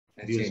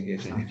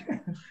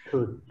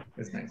Cool.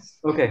 That's nice.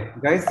 Okay,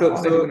 guys. So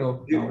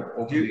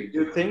do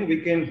you think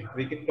we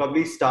can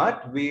probably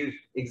start? We're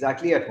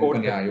exactly at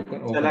 4:30. Yeah, you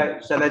can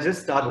open. Shall I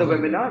just start the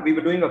webinar? We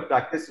were doing a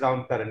practice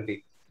round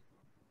currently.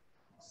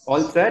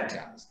 All set?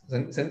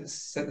 Yeah.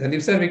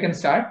 Sandeep sir, we can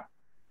start.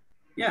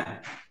 Yeah.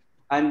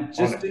 And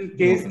just in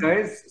case,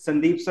 guys,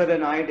 Sandeep sir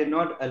and I did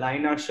not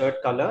align our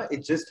shirt color.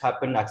 It just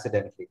happened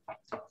accidentally.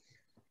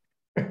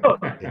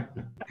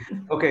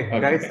 Okay,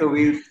 guys. So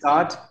we'll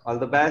start. All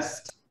the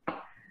best.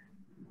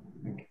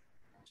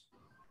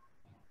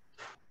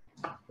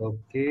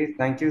 Okay,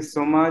 thank you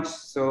so much.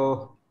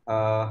 So,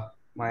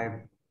 my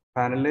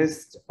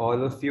panelists,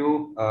 all of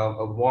you,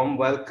 a warm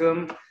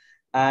welcome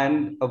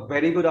and a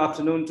very good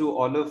afternoon to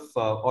all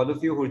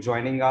of you who are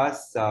joining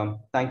us.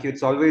 Thank you.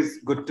 It's always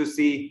good to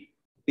see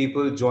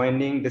people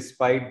joining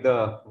despite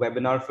the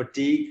webinar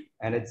fatigue,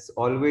 and it's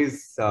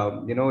always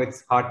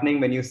it's heartening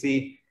when you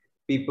see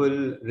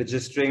people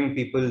registering,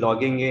 people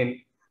logging in.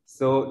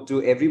 So,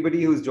 to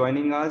everybody who's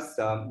joining us,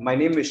 my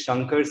name is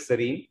Shankar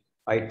Sareen.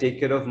 I take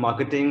care of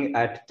marketing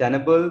at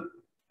Tenable.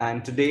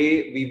 And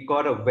today we've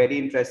got a very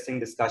interesting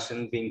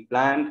discussion being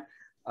planned.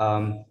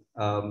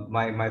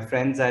 My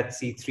friends at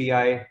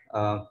C3i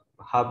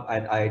Hub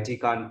at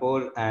IIT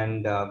Kanpur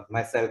and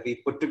myself, we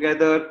put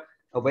together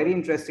a very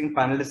interesting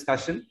panel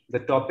discussion. The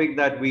topic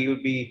that we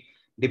will be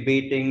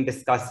debating,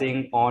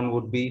 discussing on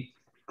would be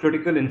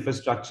critical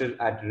infrastructure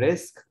at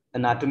risk,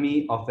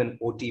 anatomy of an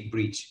OT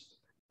breach.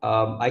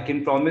 I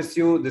can promise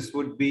you this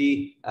would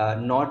be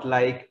not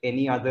like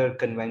any other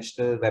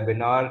conventional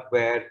webinar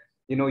where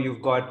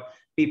you've got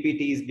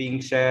PPTs being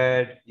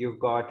shared, you've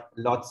got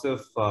lots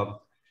of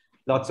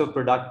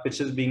product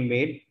pitches being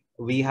made.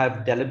 We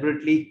have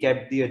deliberately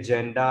kept the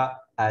agenda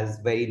as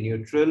very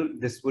neutral.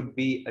 This would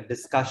be a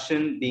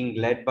discussion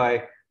being led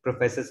by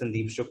Professor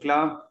Sandeep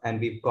Shukla, and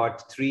we've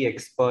got 3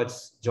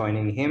 experts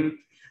joining him.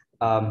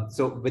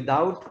 So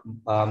without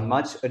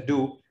much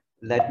ado,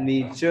 let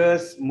me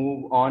just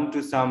move on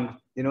to some,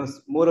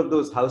 more of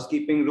those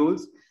housekeeping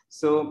rules.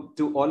 So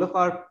to all of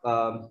our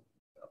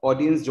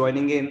audience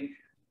joining in,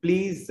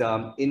 please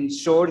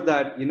ensure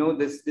that,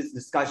 this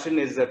discussion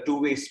is a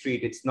two-way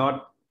street. It's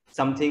not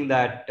something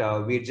that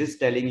we're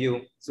just telling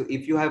you. So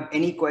if you have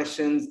any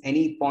questions,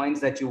 any points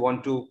that you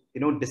want to,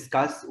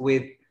 discuss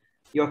with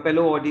your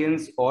fellow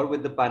audience or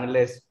with the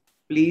panelists,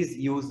 please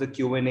use the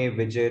Q&A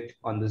widget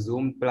on the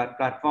Zoom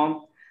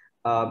platform.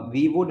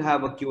 We would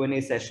have a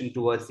Q&A session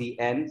towards the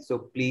end. So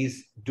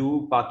please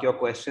do park your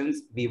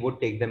questions. We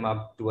would take them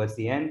up towards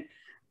the end.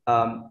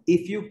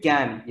 If you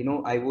can,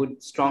 I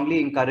would strongly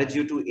encourage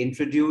you to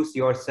introduce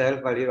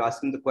yourself while you're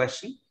asking the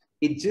question.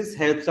 It just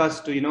helps us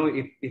to,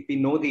 if we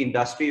know the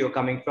industry you're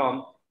coming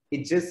from,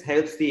 it just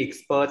helps the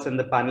experts and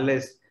the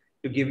panelists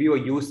to give you a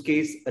use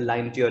case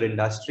aligned to your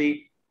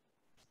industry.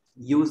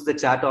 Use the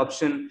chat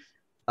option.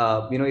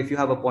 If you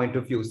have a point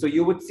of view. So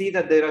you would see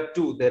that there are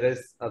 2. There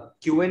is a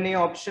Q&A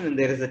option and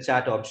there is a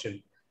chat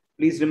option.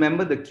 Please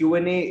remember the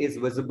Q&A is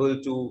visible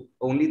to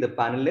only the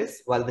panelists,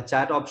 while the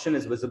chat option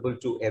is visible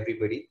to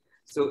everybody.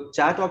 So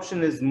chat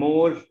option is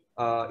more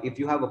if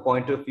you have a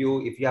point of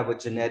view, if you have a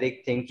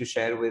generic thing to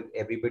share with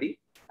everybody,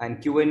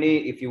 and Q&A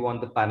if you want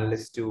the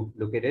panelists to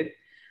look at it.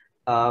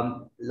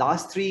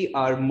 Last 3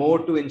 are more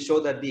to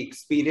ensure that the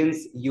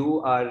experience you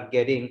are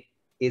getting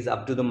is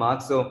up to the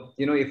mark. So,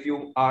 if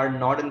you are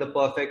not in the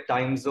perfect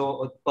time zone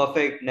or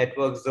perfect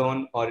network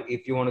zone, or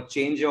if you want to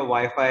change your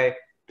Wi-Fi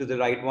to the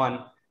right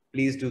one,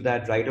 please do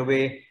that right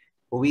away.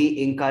 We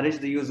encourage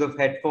the use of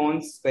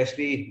headphones,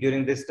 especially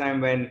during this time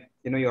when,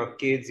 your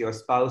kids, your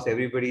spouse,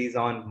 everybody is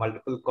on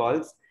multiple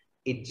calls.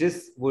 It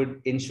just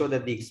would ensure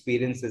that the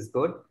experience is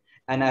good.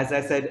 And as I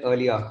said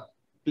earlier,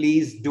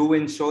 please do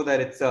ensure that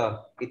it's an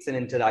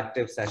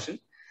interactive session.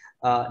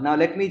 Now,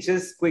 let me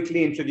just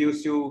quickly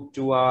introduce you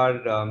to our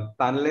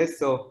panelists.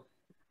 So,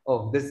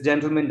 this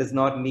gentleman does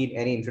not need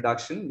any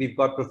introduction. We've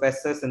got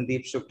Professor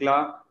Sandeep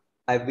Shukla.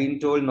 I've been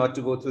told not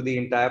to go through the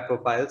entire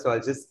profile, so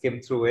I'll just skim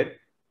through it.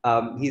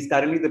 He's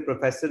currently the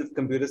Professor of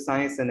Computer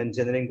Science and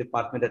Engineering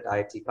Department at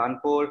IIT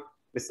Kanpur.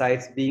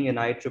 Besides being an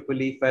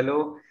IEEE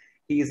Fellow,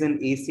 he's an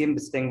ACM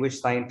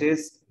Distinguished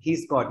Scientist.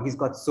 He's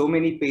got so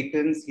many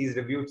patents. He's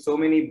reviewed so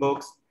many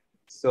books.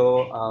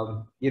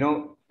 So,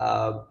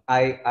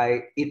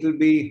 it'll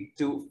be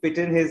to fit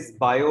in his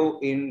bio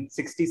in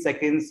 60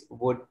 seconds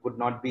would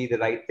not be the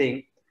right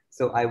thing.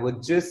 So I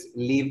would just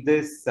leave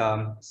this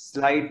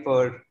slide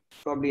for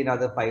probably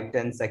another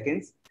 5-10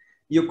 seconds.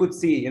 You could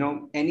see,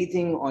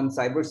 anything on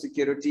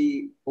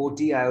cybersecurity,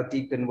 OT,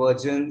 IoT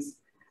convergence,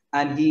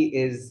 and he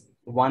is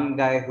one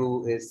guy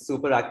who is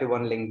super active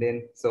on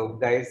LinkedIn. So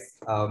guys,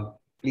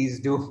 please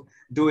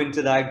do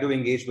interact, do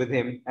engage with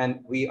him.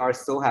 And we are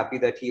so happy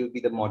that he'll be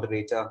the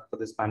moderator for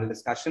this panel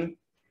discussion.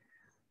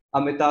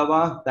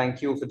 Amitava,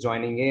 thank you for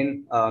joining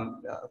in.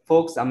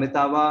 Folks,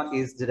 Amitava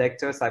is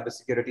Director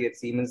Cybersecurity at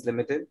Siemens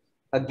Limited.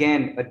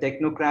 Again, a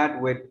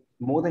technocrat with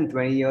more than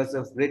 20 years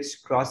of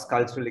rich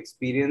cross-cultural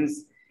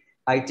experience,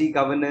 IT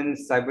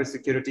governance,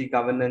 cybersecurity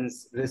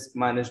governance, risk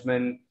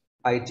management,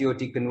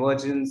 IT-OT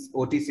convergence,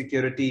 OT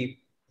security.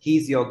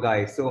 he's your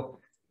guy. So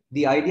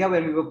the idea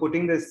when we were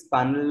putting this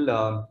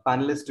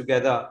panelists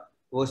together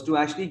was to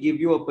actually give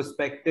you a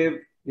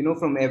perspective,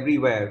 from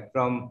everywhere,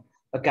 from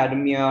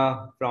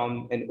academia,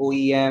 from an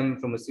OEM,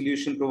 from a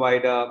solution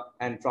provider,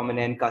 and from an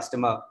end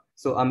customer.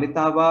 So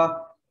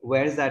Amitabha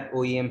wears that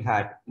OEM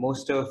hat.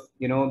 Most of,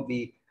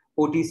 the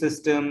OT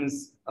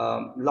systems,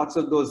 lots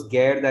of those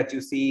gear that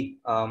you see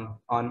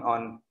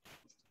on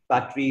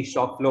factory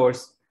shop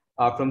floors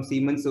from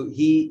Siemens. So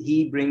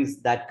he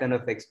brings that kind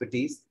of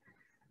expertise.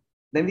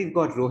 Then we've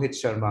got Rohit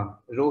Sharma.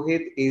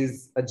 Rohit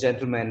is a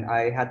gentleman.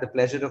 I had the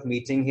pleasure of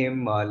meeting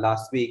him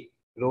last week.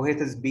 Rohit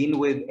has been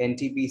with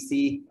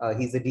NTPC.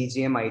 He's a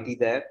DGM IT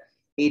there.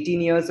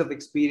 18 years of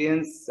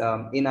experience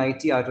in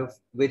IT, out of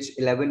which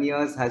 11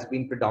 years has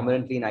been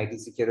predominantly in IT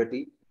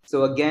security.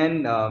 So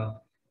again,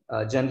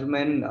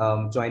 gentleman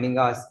joining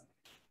us.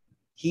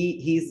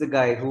 He's the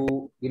guy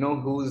who,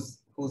 who's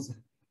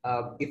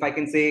if I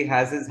can say,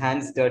 has his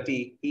hands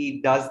dirty.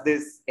 He does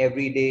this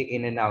every day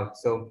in and out.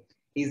 So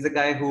he's the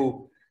guy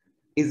who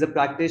is a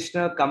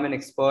practitioner, come an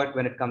expert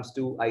when it comes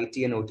to IT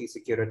and OT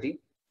security.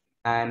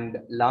 And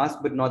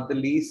last but not the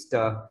least,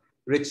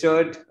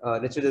 Richard.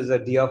 Richard is a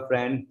dear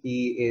friend.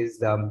 He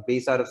is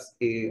based out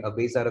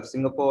of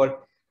Singapore.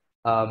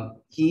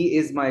 He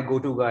is my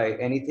go-to guy.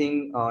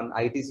 Anything on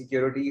IT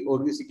security,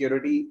 OT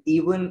security,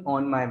 even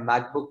on my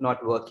MacBook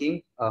not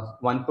working,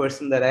 one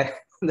person that I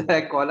that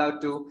I call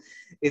out to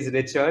is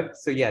Richard.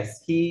 So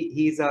yes,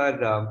 he's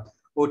our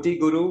OT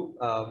guru.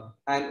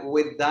 And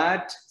with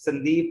that,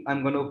 Sandeep,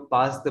 I'm going to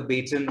pass the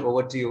baton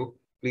over to you.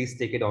 Please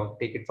take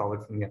it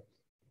forward from here.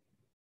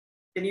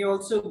 Can you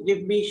also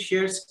give me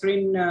share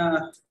screen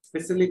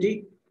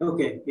facility?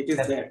 Okay, it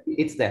is there.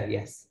 It's there,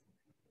 yes.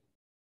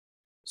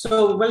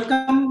 So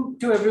welcome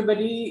to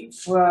everybody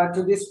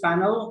to this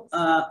panel.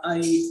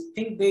 I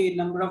think the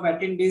number of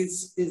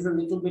attendees is a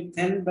little bit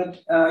thin, but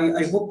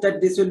I hope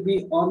that this will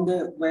be on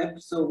the web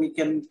so we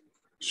can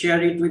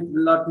share it with a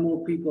lot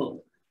more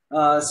people.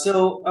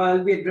 So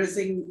I'll be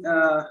addressing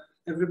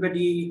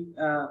everybody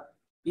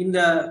in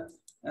the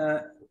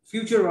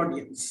future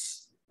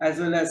audience as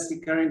well as the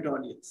current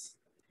audience.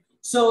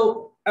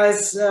 So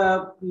as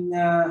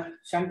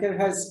Shankar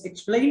has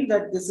explained,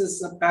 that this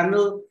is a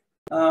panel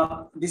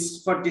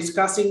for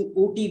discussing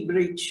OT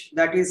breach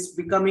that is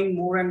becoming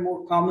more and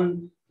more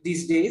common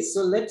these days.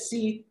 So let's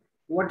see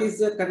what is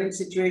the current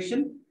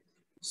situation.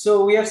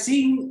 So we are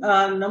seeing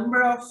a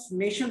number of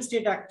nation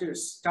state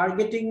actors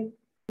targeting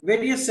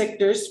various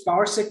sectors,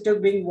 power sector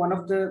being one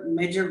of the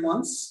major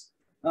ones.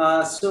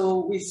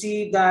 So we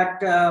see that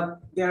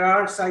there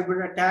are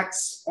cyber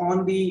attacks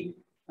on the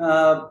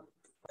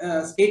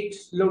state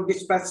load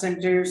dispatch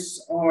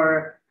centers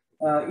or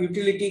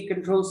utility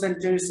control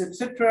centers,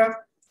 etc.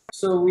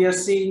 So we are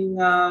seeing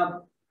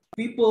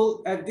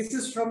people, this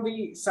is from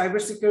the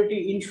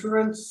Cybersecurity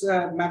Insurance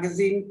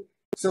magazine.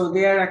 So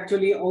they are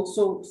actually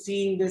also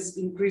seeing this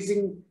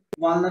increasing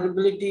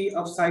vulnerability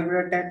of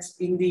cyber attacks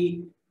in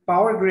the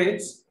power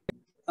grids.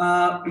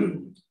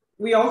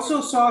 We also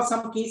saw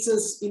some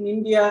cases in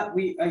India.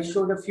 I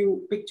showed a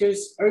few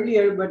pictures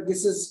earlier, but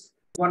this is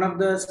one of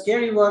the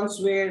scary ones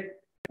where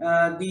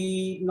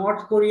the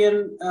North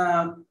Korean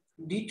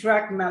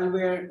D-track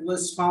malware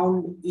was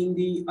found in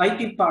the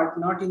IT part,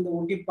 not in the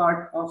OT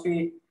part of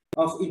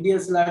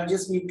India's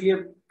largest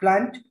nuclear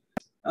plant.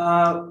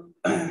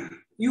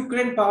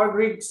 Ukraine power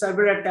grid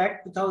cyber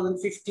attack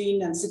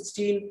 2015 and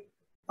 16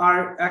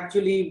 are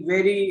actually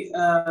very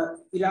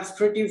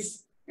illustrative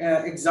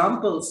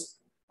examples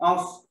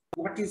of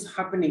what is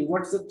happening,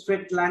 what's the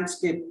threat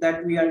landscape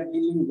that we are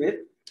dealing with.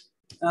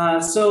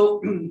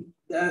 So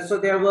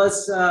there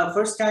was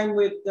first time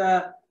with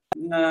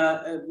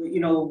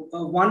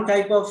one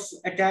type of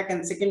attack,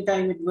 and second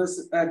time it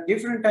was a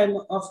different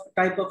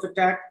type of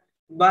attack.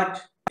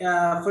 But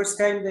first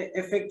time the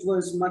effect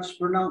was much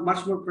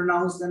more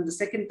pronounced than the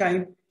second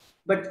time,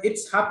 but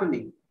it's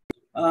happening.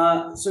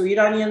 So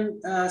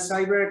Iranian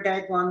cyber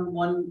attack on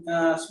one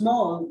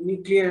small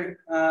nuclear,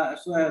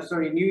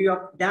 New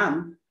York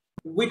dam,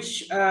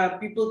 which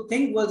people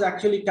think was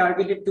actually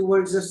targeted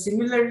towards a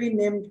similarly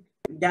named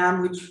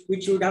dam,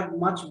 which would have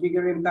much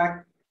bigger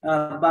impact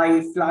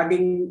by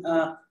flooding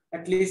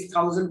at least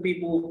 1,000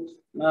 people,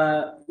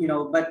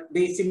 but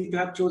they seem to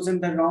have chosen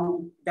the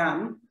wrong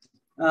dam.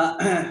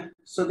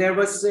 So there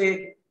was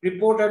a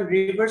report on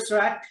reverse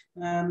rat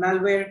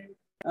malware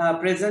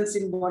presence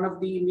in one of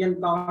the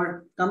Indian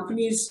power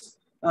companies.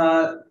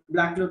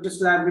 Black Lotus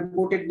Lab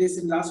reported this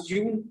in last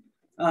June.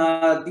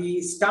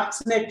 The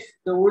Stuxnet,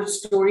 the old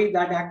story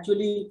that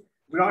actually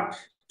brought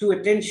to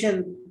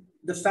attention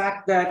the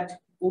fact that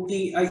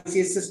OT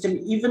ICS system,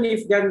 even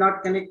if they're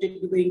not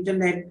connected to the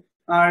internet,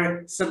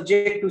 are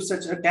subject to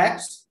such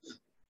attacks.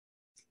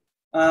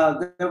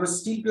 There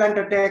was steel plant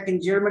attack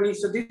in Germany.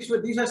 So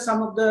these are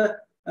some of the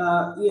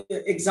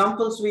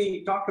examples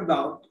we talked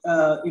about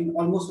in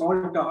almost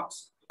all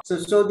talks.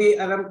 So the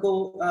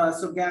Aramco,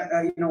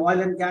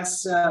 oil and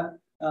gas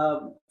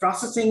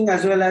processing,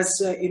 as well as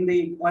in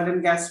the oil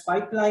and gas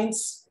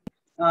pipelines.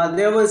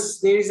 There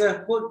is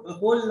a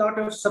whole lot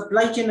of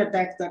supply chain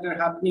attacks that are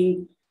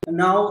happening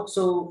now.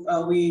 So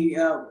we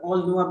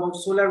all know about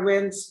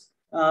SolarWinds.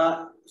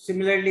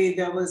 Similarly,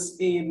 there was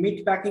a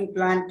meatpacking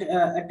plant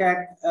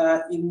attack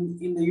in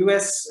the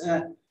US,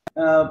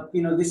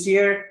 this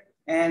year.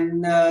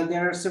 And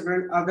there are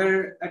several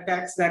other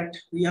attacks that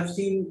we have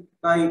seen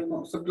by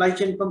supply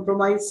chain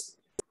compromise.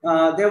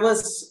 There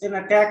was an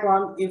attack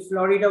on a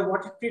Florida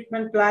water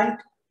treatment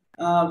plant.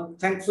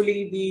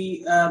 Thankfully,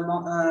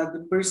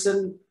 the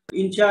person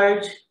in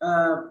charge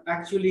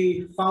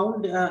actually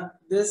found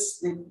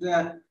this.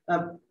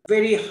 A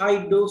very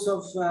high dose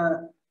of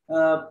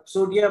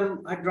sodium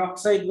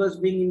hydroxide was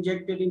being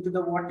injected into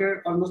the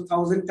water, almost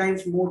 1,000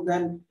 times more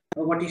than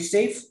what is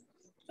safe.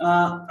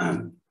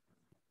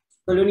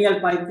 Colonial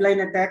pipeline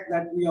attack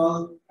that we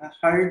all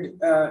heard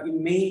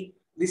in May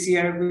this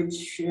year,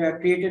 which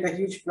created a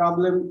huge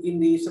problem in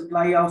the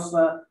supply of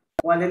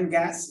oil and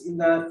gas in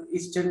the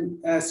eastern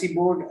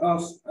seaboard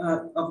of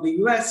the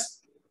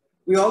US.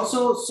 We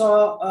also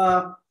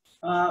saw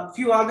a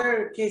few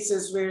other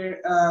cases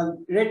where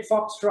red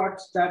foxtrot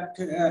that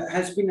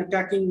has been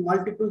attacking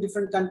multiple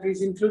different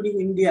countries, including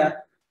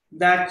India,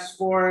 that's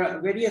for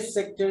various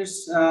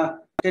sectors,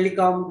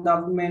 telecom,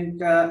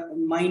 government,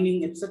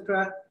 mining,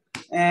 etc.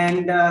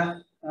 And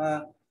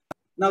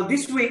now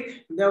this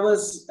week, there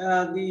was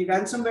the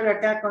ransomware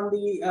attack on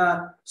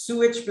the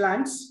sewage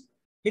plants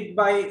hit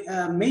by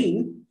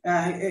Maine,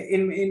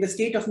 in the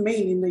state of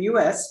Maine in the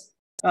US.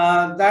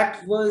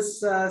 That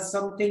was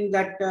something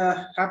that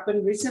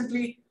happened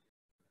recently.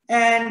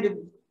 And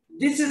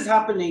this is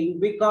happening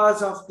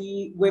because of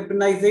the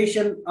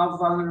weaponization of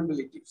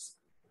vulnerabilities.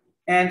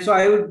 And so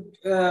I would,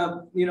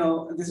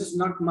 this is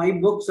not my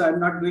book, so I'm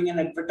not doing an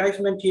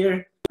advertisement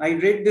here. I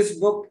read this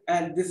book,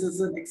 and this is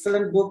an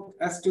excellent book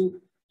as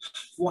to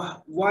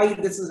why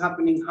this is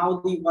happening, how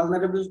the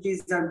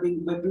vulnerabilities are being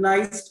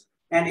weaponized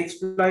and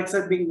exploits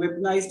are being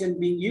weaponized and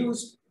being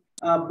used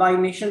by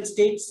nation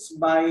states,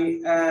 by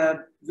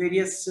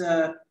various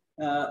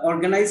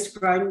organized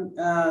crime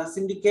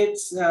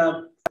syndicates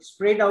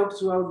spread out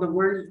throughout the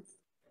world.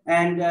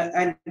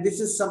 And this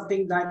is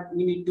something that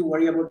we need to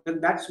worry about.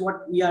 And that's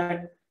what we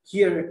are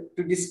here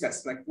to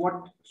discuss, like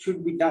what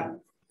should be done.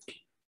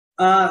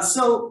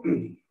 So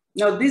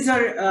now these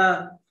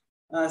are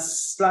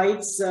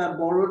slides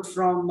borrowed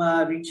from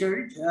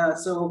Richard.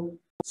 So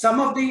some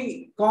of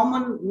the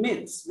common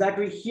myths that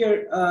we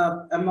hear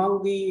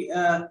among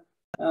the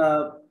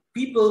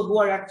people who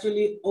are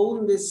actually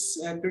own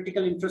this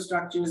critical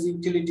infrastructures,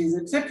 utilities,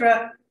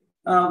 etc.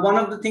 One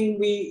of the things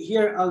we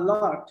hear a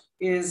lot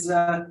is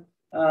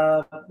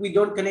we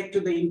don't connect to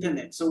the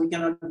internet, so we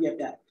cannot be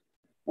attacked.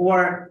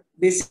 Or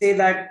they say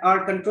that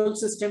our control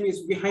system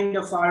is behind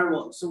a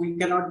firewall, so we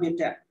cannot be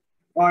attacked.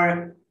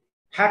 Or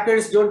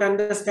hackers don't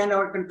understand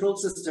our control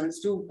system,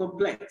 it's too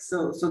complex,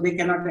 so they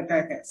cannot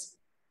attack us.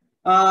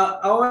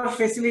 Our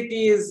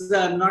facility is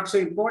not so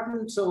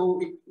important, so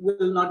it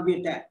will not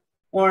be attacked.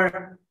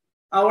 Or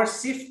our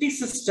safety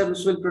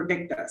systems will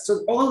protect us.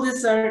 So all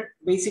these are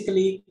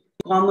basically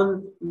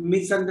common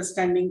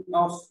misunderstanding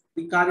of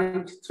the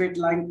current threat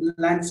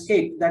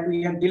landscape that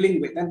we are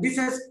dealing with. And this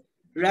has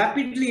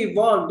rapidly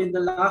evolved in the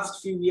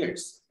last few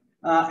years.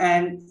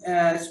 And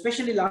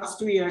especially last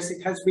 2 years,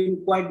 it has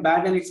been quite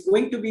bad, and it's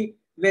going to be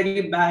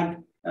very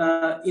bad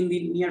in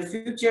the near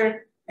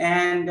future.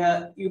 And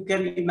you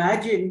can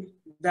imagine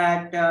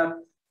that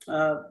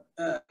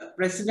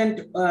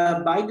President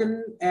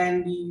Biden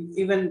and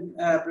even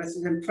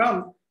President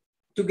Trump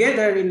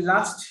together in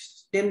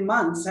last 10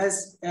 months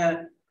has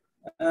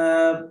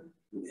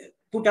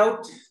put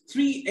out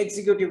 3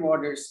 executive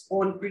orders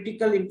on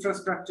critical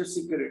infrastructure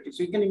security.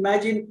 So you can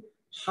imagine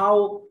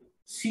how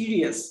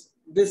serious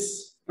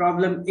this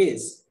problem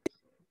is.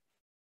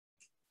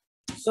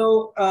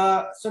 So,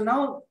 so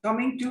now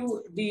coming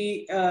to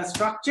the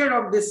structure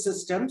of these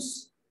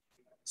systems.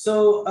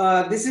 So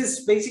this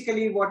is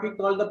basically what we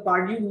call the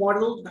Purdue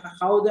model,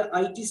 how the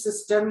IT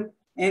system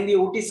and the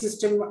OT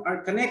system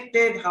are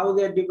connected, how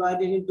they're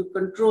divided into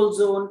control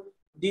zone,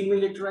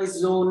 demilitarized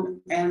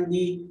zone, and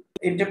the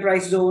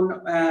enterprise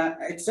zone,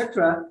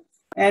 etc.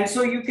 And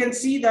so you can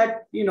see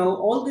that,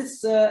 all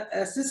these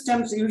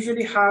systems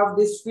usually have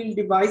these field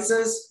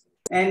devices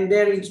and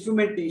their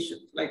instrumentation,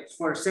 like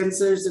for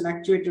sensors and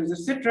actuators,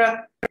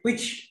 etc.,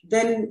 which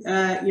then,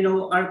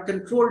 are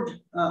controlled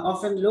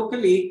often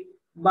locally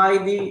by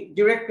the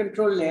direct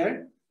control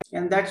layer.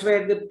 And that's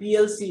where the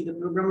PLC, the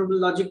programmable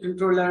logic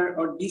controller,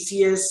 or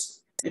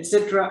DCS,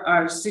 etc.,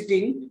 are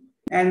sitting.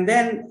 And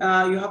then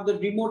you have the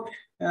remote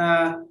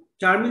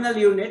terminal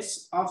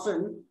units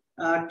often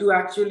to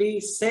actually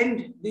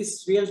send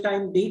this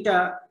real-time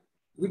data,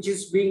 which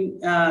is being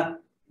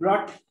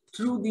brought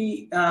through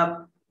the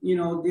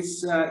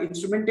this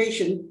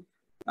instrumentation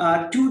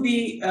to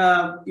the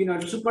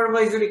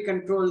supervisory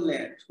control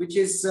layer, which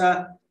is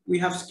we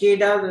have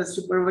SCADA, the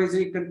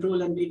supervisory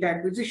control and data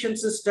acquisition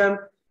system,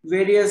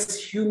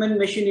 various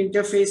human-machine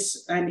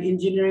interface and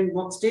engineering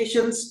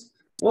workstations.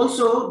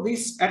 Also,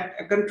 this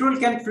control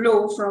can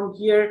flow from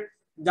here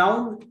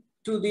down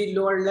to the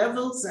lower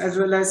levels, as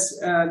well as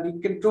the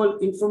control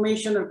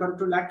information or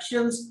control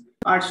actions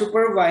are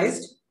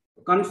supervised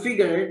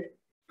configured,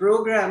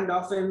 programmed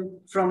often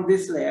from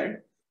this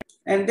layer.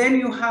 And then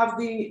you have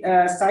the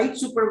site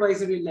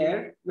supervisory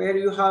layer, where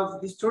you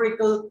have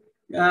historical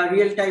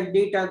real-time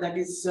data that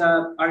is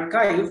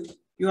archived.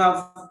 You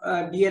have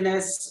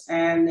DNS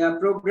and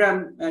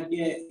program,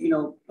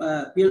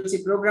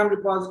 PLC program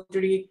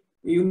repository.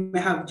 You may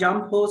have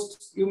jump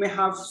hosts. You may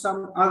have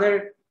some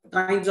other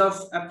kinds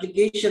of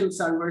application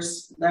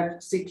servers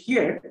that sit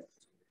here.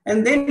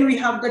 And then we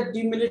have the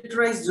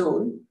demilitarized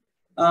zone,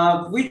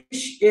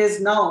 which is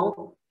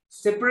now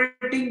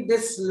separating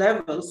this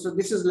level. So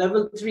this is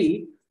level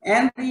 3,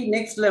 and the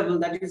next level,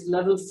 that is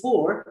level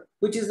 4,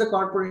 which is the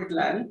corporate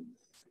LAN.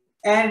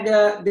 And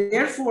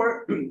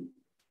therefore,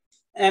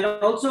 and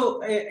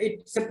also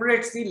it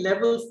separates the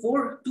level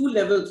 4 to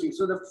level 3.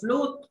 So the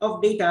flow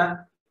of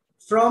data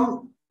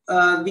from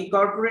the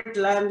corporate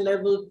LAN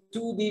level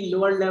to the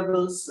lower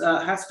levels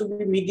has to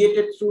be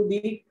mediated through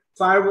the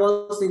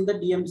firewalls in the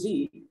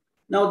DMZ.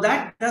 Now,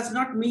 that does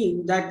not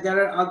mean that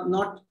there are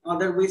not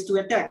other ways to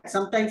attack.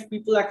 Sometimes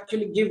people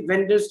actually give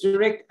vendors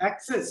direct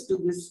access to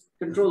this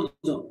control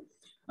zone.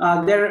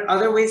 There are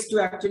other ways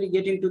to actually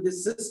get into the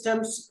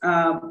systems.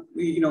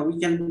 We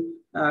can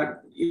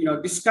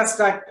discuss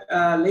that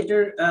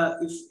later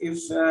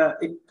if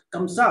it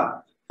comes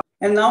up.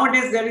 And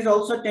nowadays, there is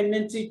also a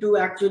tendency to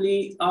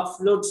actually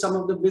offload some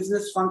of the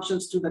business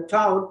functions to the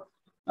cloud.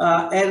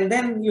 And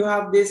then you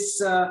have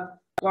this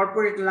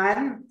corporate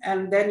LAN,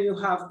 and then you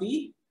have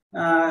the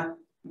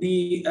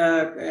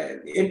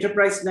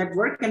enterprise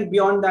network, and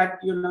beyond that,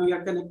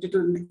 you're connected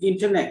to the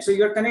internet. So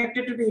you're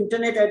connected to the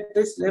internet at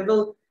this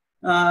level,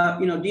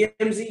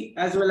 DMZ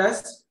as well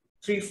as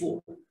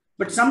 3-4.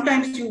 But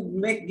sometimes you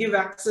may give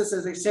access,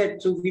 as I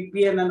said, through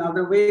VPN and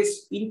other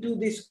ways into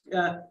this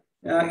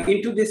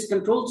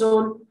control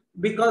zone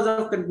because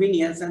of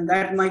convenience, and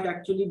that might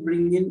actually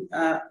bring in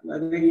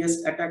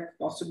various attack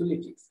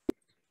possibilities.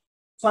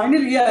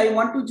 Finally, I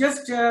want to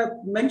just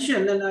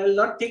mention, and I will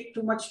not take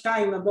too much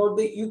time, about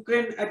the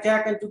Ukraine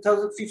attack in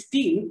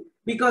 2015,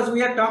 because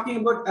we are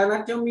talking about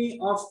anatomy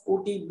of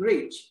OT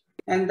breach,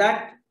 and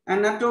that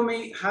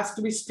anatomy has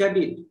to be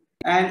studied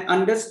and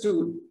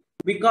understood,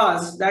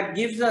 because that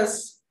gives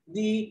us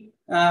the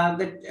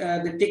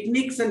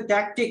techniques and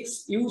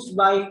tactics used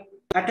by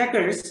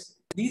attackers.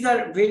 These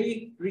are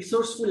very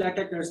resourceful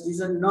attackers.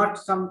 These are not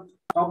some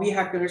hobby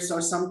hackers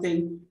or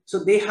something.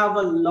 So they have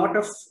a lot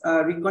of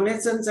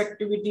reconnaissance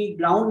activity,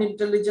 ground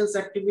intelligence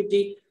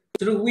activity,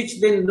 through which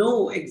they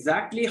know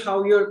exactly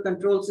how your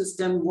control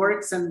system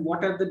works and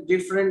what are the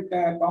different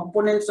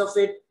components of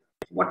it,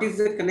 what is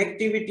the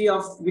connectivity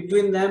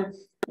between them,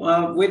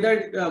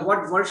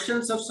 what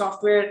versions of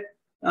software,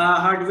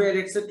 hardware,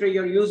 etc.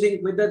 you're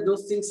using, whether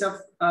those things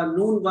have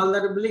known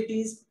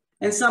vulnerabilities.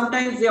 And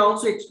sometimes they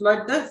also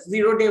exploit the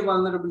zero-day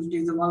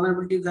vulnerabilities, the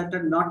vulnerabilities that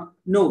are not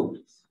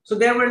known. So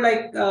there were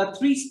like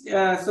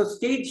so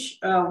stage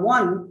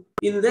 1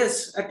 in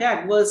this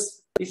attack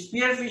was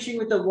spear phishing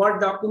with a Word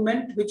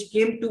document, which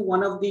came to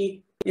one of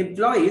the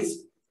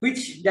employees,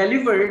 which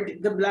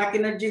delivered the Black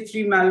Energy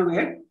 3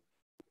 malware.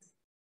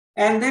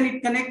 And then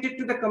it connected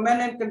to the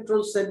command and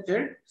control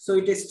center. So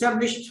it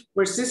established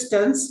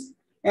persistence,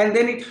 and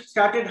then it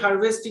started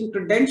harvesting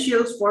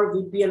credentials for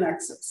VPN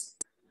access.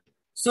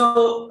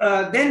 So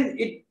then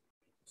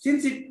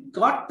since it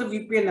got the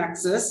VPN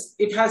access,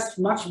 it has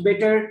much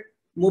better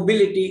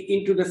mobility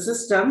into the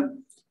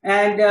system.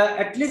 And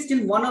at least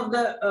in one of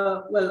the,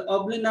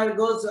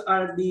 oblinargos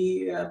are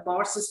the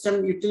power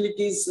system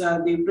utilities,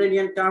 the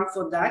Ukrainian term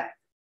for that.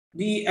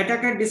 The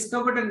attacker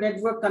discovered a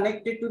network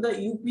connected to the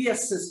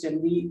UPS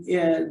system,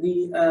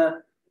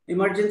 the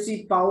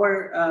emergency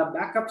power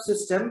backup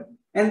system,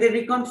 and they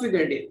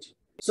reconfigured it.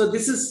 So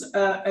this is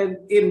a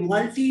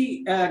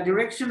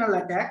multi-directional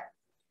attack.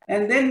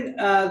 And then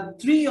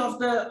 3 of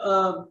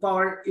the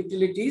power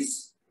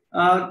utilities,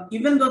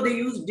 even though they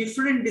use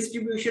different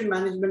distribution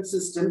management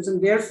systems,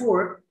 and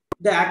therefore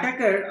the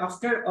attacker,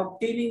 after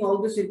obtaining all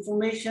this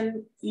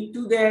information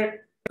into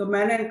their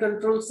command and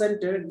control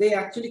center, they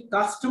actually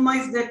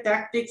customize their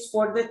tactics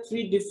for the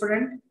 3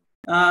 different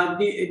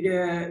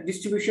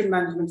distribution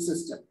management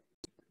system.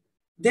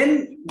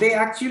 Then they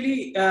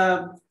actually,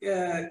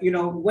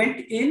 went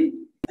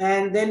in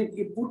and then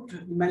you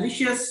put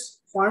malicious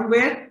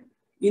firmware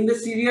in the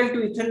serial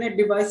to Ethernet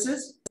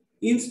devices,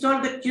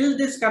 install the kill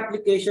disk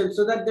application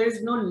so that there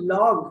is no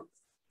log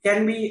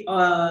can be,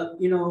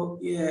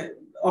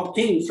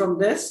 obtained from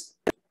this.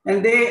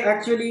 And they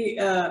actually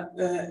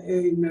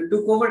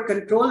took over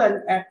control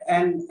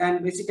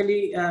and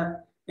basically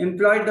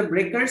employed the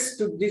breakers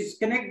to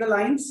disconnect the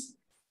lines.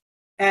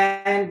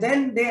 And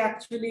then they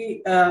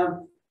actually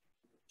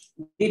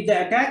did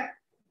the attack.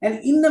 And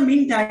in the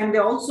meantime, they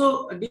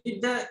also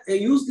did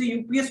use the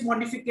UPS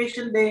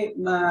modification they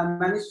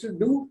managed to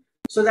do,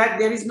 so that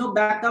there is no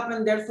backup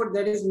and therefore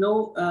there is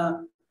no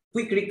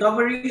quick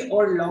recovery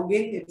or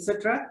logging,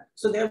 etc.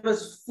 So there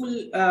was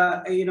full,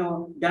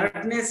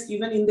 darkness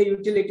even in the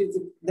utilities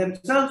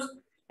themselves.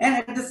 And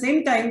at the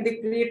same time,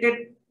 they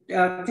created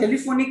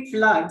telephonic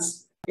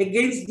flags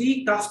against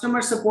the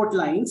customer support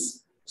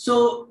lines,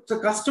 So the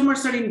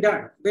customers are in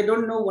dark. They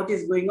don't know what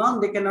is going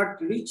on. They cannot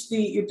reach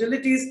the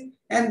utilities,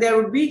 and there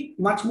would be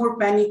much more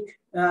panic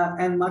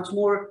and much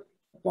more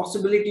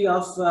possibility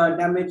of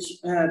damage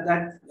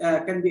that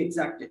can be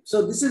exacted.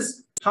 So this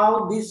is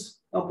how these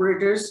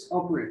operators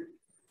operate.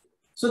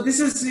 So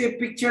this is a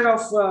picture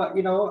of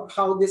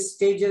how these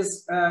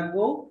stages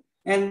go.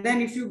 And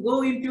then if you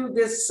go into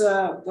this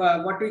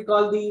what we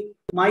call the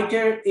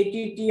MITRE,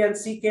 ATT, and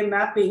CK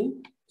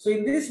mapping. So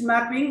in this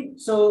mapping,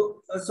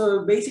 so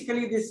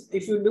basically this,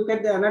 if you look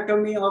at the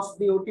anatomy of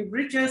the OT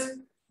bridges,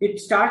 it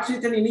starts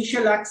with an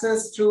initial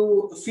access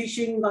through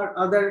phishing or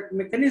other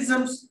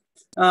mechanisms.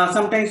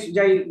 Sometimes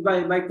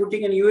by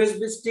putting an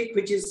USB stick,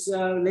 which is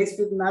laced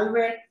with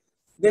malware.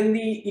 Then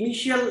the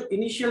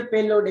initial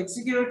payload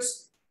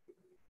executes.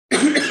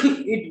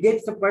 It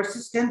gets the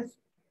persistence.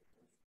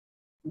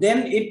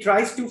 Then it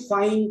tries to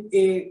find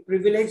a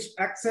privileged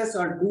access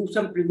or do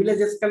some privilege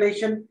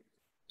escalation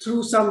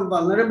through some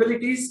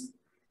vulnerabilities.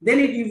 Then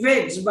it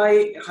evades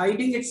by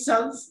hiding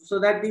itself so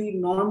that the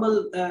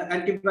normal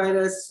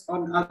antivirus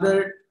on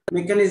other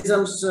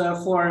mechanisms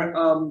for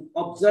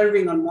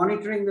observing or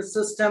monitoring the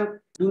system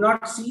do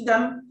not see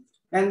them.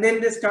 And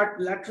then they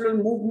start lateral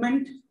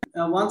movement.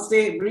 Once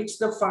they reach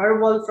the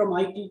firewall from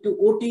IT to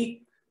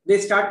OT, they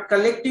start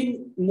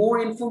collecting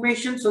more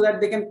information so that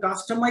they can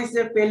customize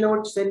their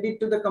payload, send it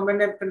to the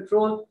command and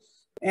control.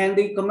 And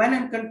the command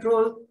and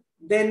control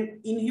then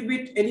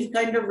inhibit any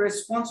kind of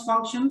response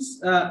functions,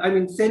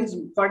 sends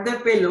further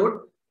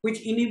payload,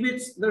 which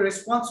inhibits the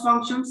response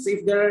functions.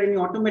 If there are any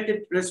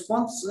automated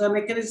response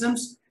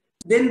mechanisms,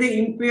 then they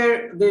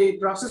impair the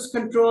process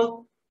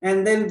control,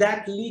 and then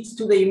that leads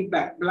to the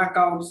impact,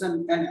 blackouts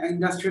and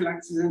industrial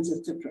accidents,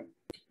 etc.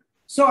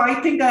 So I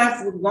think I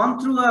have gone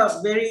through a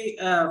very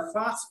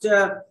fast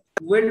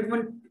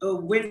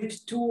wind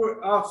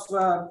tour of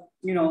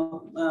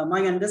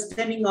my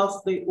understanding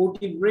of the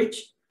OT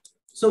bridge.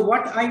 So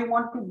what I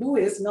want to do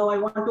is, now I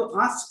want to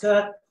ask,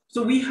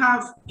 so we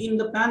have in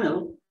the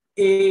panel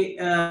a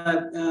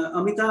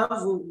Amitabh,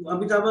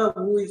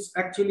 who is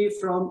actually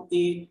from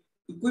a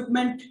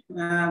equipment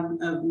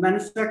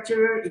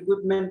manufacturer,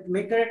 equipment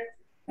maker.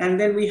 And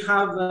then we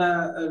have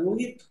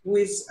Rohit, who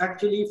is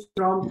actually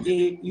from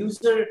a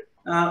user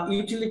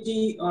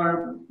utility,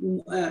 or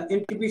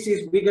NTPC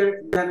is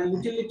bigger than a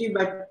utility,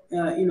 but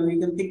you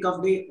can think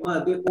of they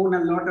own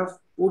a lot of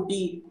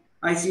OT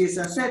ICS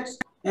assets.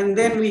 And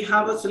then we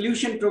have a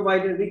solution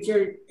provider.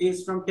 Richard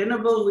is from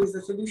Tenable, who is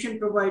a solution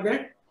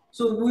provider.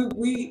 So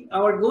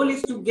our goal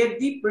is to get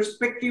the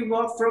perspective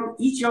of from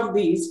each of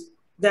these,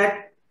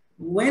 that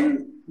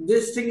when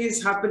this thing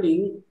is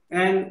happening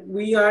and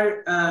we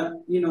are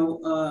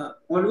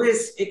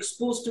always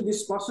exposed to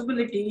this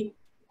possibility,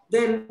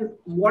 then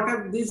what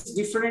are these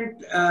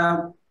different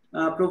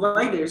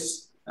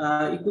providers,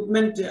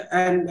 equipment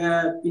and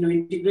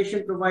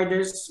integration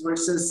providers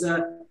versus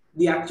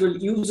the actual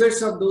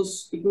users of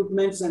those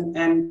equipments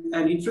and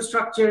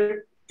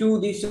infrastructure to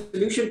the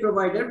solution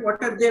provider?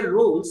 What are their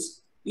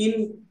roles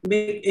in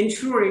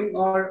ensuring,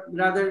 or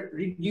rather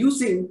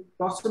reducing,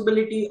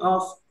 possibility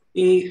of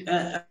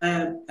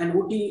an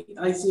OT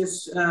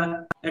ICS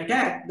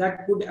attack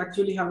that could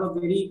actually have a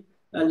very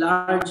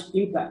large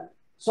impact?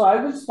 So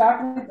I will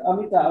start with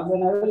Amitabh,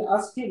 and I will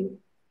ask him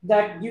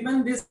that,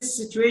 given this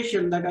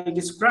situation that I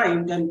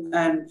described,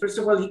 and first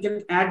of all, he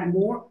can add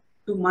more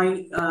to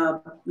my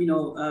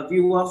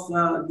view of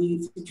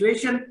the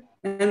situation,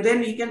 and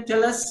then he can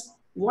tell us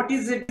what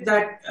is it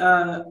that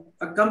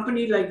a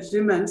company like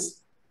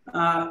Siemens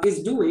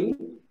is doing,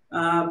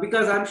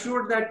 because I'm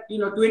sure that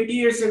 20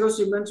 years ago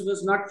Siemens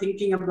was not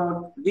thinking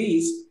about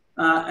these,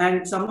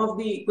 and some of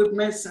the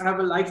equipments have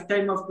a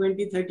lifetime of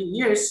 20-30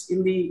 years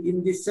in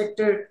this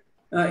sector,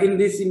 in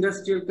this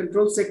industrial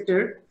control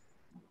sector.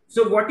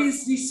 So what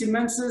is the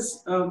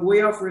Siemens's way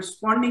of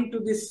responding to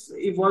this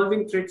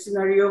evolving threat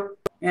scenario,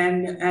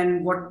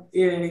 and what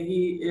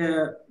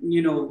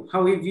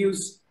how he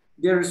views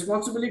their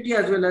responsibility,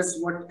 as well as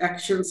what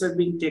actions are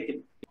being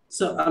taken?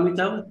 So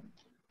Amitabh.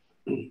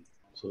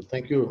 So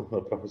thank you,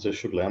 Professor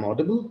Shukla. Am I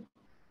audible?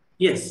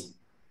 Yes.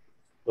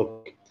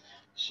 Okay.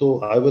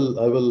 So I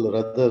will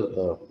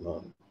rather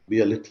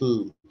be a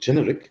little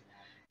generic,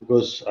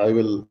 because I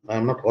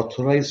am not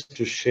authorized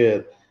to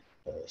share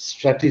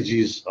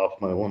strategies of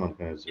my own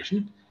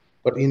organization,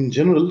 but in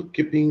general,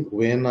 keeping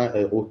when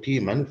a OT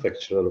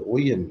manufacturer,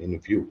 OEM in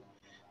view,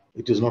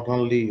 it is not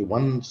only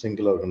one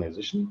single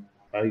organization.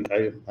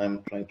 I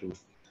am trying to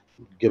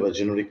give a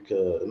generic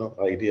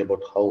idea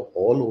about how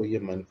all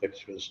OEM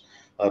manufacturers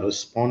are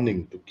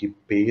responding to keep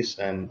pace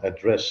and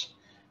address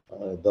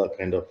the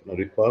kind of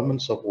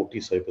requirements of OT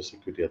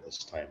cybersecurity at this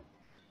time.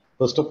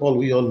 First of all,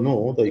 we all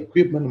know the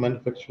equipment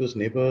manufacturers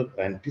never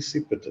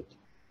anticipated,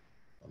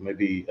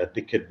 maybe a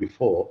decade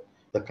before,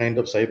 the kind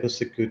of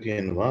cybersecurity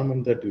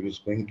environment that is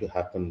going to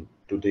happen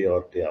today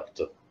or day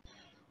after.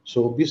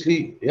 So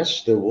obviously,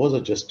 yes, there was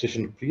a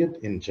gestation period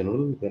in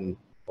general when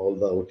all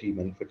the OT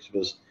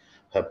manufacturers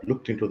have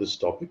looked into this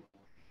topic.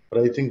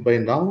 But I think by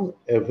now,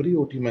 every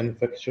OT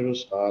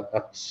manufacturers are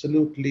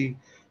absolutely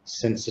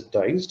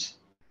sensitized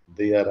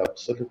they are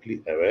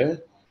absolutely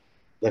aware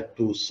that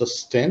to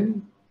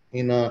sustain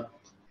in a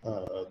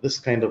this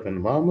kind of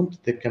environment,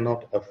 they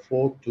cannot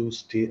afford to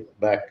stay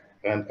back,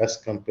 and as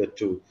compared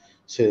to,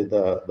 say,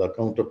 the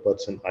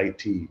counterparts in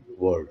IT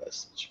world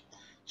as such.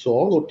 So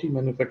all OT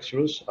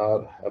manufacturers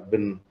have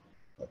been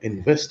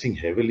investing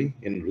heavily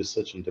in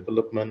research and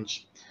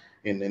development,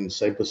 in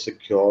cyber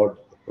secured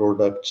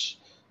products.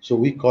 So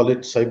we call it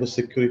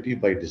cybersecurity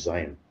by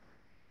design.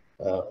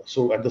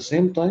 So at the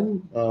same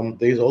time,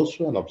 there is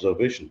also an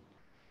observation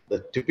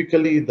that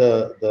typically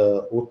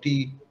the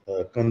OT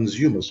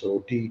consumers, or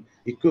OT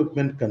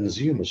equipment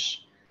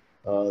consumers,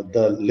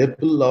 the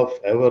level of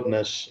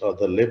awareness or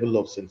the level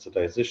of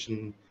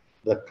sensitization,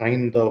 the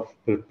kind of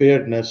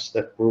preparedness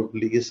that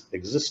probably is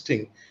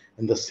existing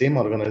in the same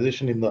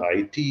organization in the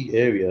IT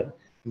area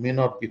may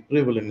not be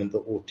prevalent in the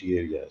OT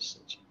area as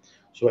such.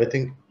 So I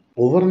think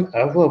over and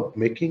above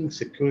making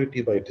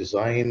security by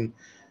design,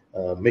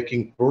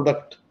 making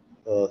product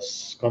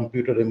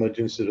computer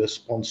emergency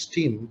response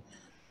team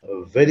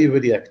very,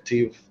 very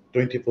active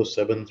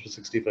 24/7,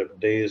 365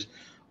 days,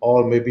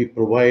 or maybe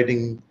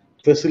providing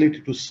facility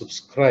to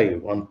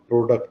subscribe on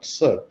product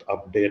cert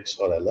updates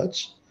or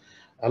alerts.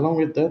 Along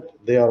with that,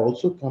 they are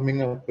also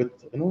coming up with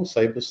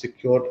cyber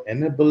secured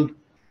enabled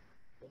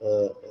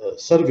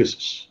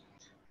services,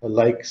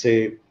 like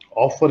say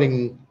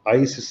offering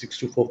IEC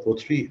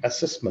 62443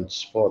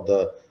 assessments for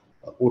the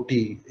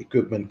OT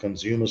equipment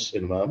consumers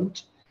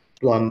environment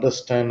to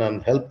understand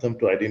and help them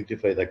to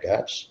identify the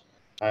gaps.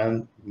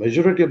 And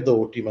majority of the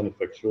OT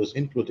manufacturers,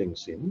 including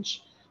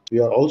Siemens, we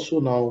are also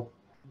now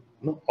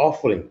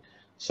offering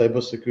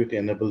cybersecurity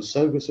enabled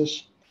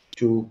services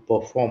to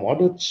perform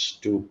audits,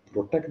 to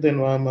protect the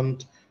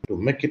environment, to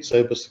make it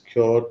cyber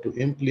secure, to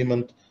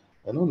implement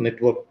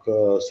network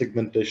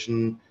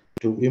segmentation,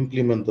 to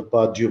implement the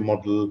Pardue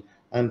model,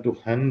 and to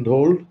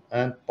handhold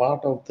and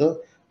part of the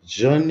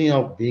journey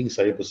of being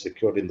cyber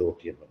secured in the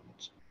OT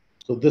environments.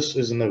 So this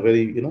is in a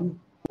very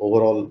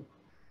overall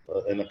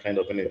in a kind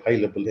of a high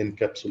level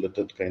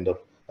encapsulated kind of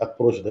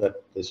approach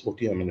that this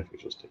OT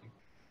manufacturer is taking.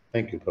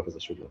 Thank you, Professor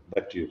Shukla.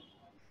 Back to you.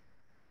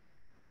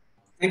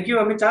 Thank you,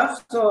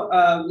 Amitav. So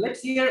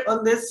let's hear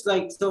on this.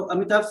 So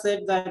Amitav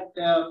said that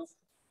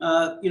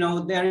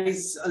there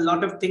is a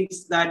lot of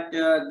things that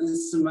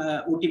these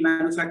OT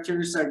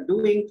manufacturers are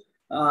doing.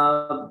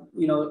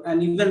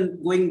 And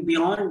even going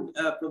beyond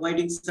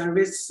providing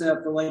service,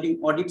 providing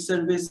audit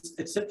service,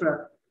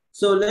 etc.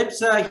 So let's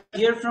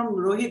hear from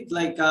Rohit.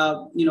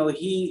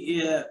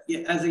 He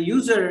as a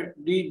user,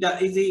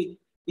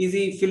 is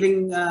he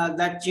feeling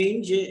that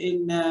change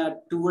in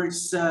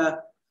towards the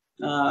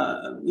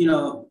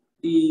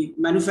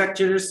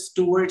manufacturers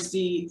towards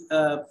the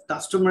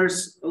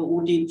customers'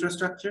 OT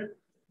infrastructure?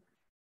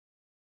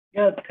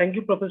 Yeah, thank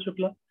you, Professor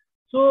Shukla.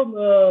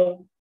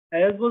 So,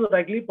 as was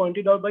rightly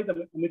pointed out by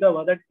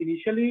Amitav, that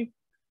initially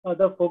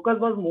the focus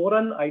was more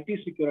on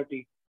IT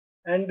security,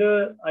 and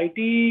IT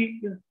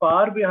is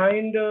far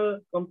behind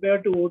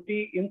compared to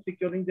OT in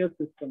securing their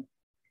systems.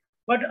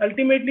 But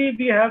ultimately,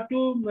 we have to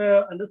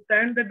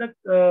understand that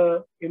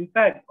the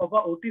impact of a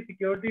OT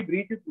security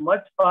breach is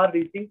much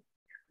far-reaching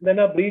than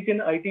a breach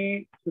in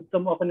IT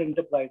system of an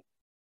enterprise.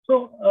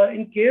 So,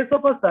 in case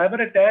of a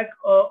cyber attack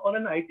on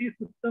an IT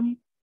system,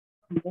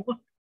 most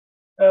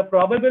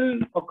probable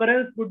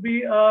occurrence would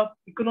be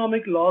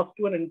economic loss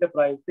to an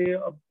enterprise, say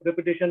a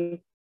reputation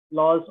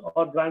loss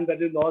or brand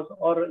value loss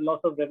or loss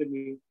of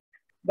revenue.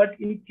 But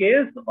in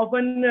case of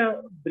an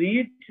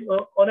breach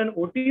on an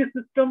OT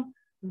system,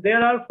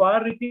 there are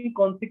far-reaching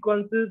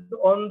consequences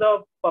on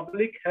the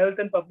public health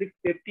and public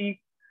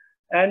safety,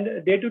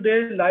 and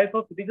day-to-day life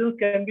of citizens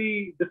can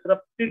be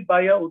disrupted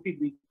by a OT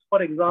breach.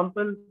 For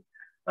example,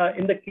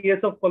 in the case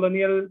of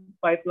Colonial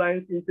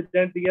Pipelines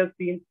incident, we have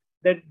seen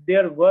that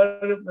there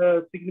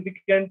were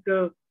significant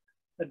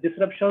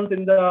disruptions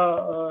in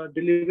the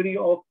delivery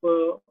of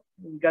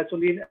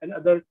gasoline and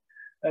other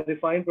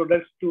refined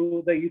products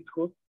to the East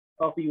Coast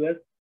of the US.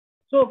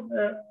 So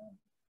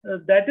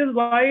that is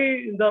why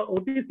the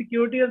OT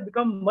security has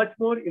become much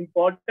more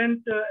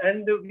important,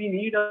 and we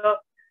need a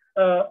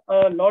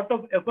lot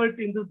of effort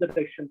in this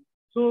direction.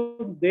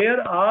 So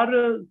there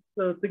are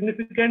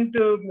significant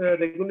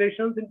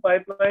regulations in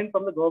pipeline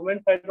from the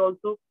government side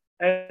also,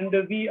 and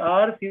we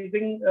are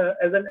facing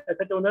as an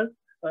asset owner,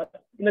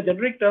 in a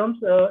generic terms,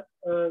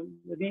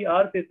 we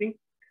are facing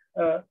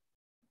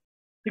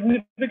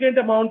significant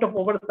amount of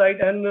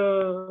oversight and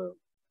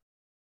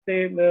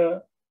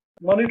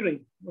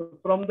monitoring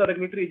from the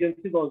regulatory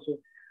agencies also.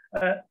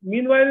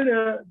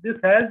 Meanwhile, this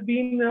has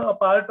been a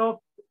part of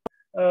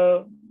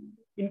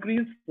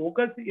increased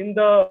focus in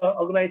the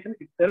organization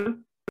itself,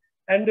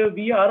 and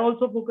we are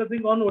also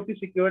focusing on OT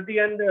security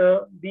and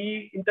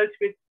be in touch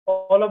with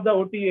all of the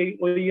OT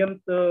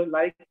OEMs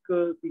like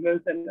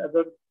Siemens and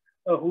other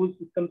whose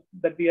systems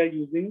that we are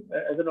using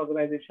as an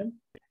organization.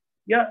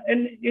 Yeah,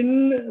 and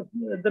in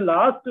the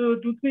last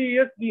 2-3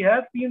 years, we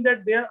have seen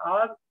that there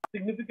are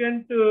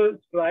significant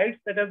strides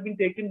that have been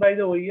taken by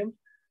the OEMs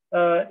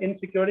in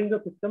securing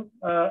the system.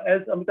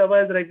 As Amitabh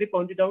has rightly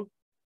pointed out,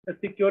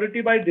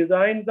 security by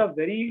design is a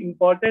very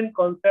important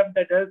concept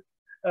that has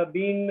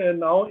been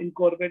now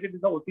incorporated in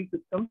the OT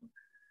system.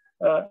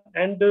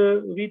 And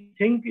we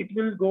think it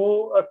will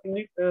go a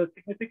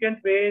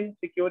significant way in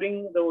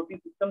securing the OT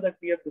system that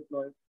we have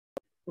deployed.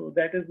 So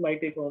that is my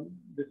take on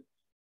this.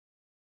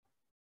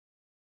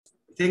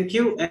 Thank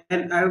you.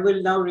 And I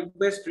will now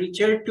request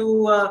Richard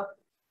to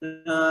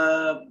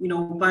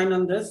opine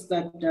on this,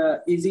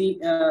 that is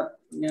he,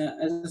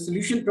 as a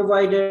solution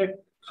provider,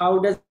 how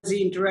does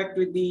he interact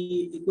with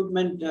the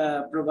equipment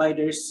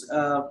providers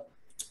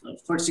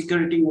for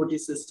security OT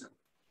system?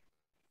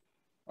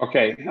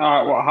 Okay,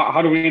 well,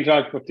 how do we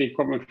interact with the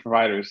equipment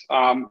providers?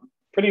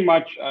 Pretty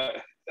much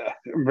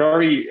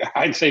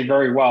I'd say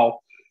very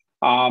well.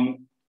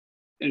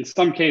 In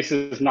some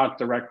cases, not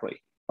directly,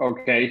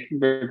 okay?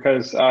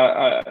 Because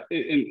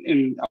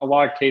in a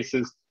lot of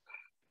cases,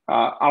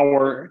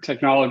 our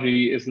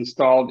technology is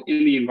installed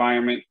in the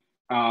environment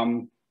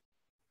and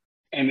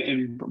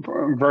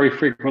very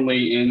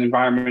frequently in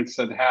environments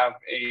that have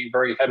a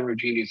very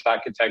heterogeneous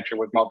architecture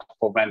with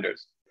multiple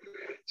vendors.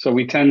 So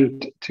we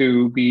tend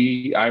to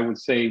be, I would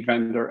say,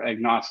 vendor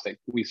agnostic.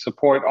 We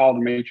support all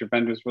the major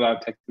vendors with our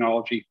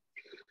technology,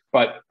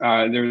 but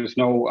there is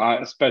no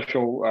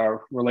special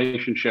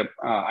relationship,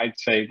 I'd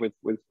say, with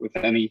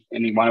any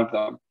one of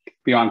them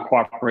beyond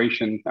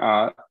cooperation,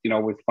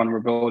 with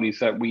vulnerabilities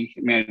that we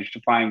managed to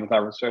find with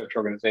our research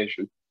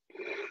organization.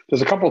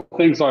 There's a couple of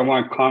things I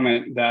want to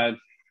comment that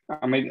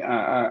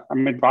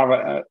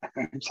Amitabha,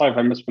 I'm sorry if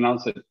I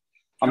mispronounced it.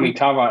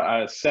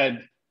 Amitabha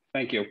said,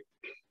 thank you.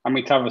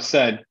 Amitabha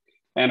said,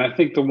 and I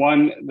think the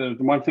one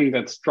thing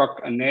that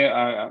struck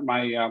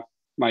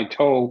my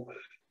toe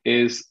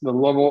is the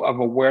level of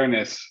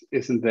awareness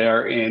isn't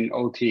there in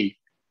OT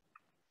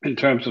in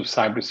terms of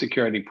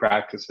cybersecurity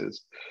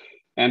practices.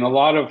 And a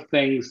lot of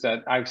things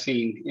that I've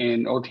seen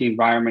in OT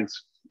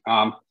environments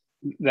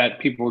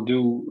that people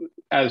do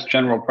as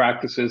general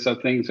practices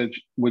are things that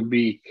would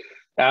be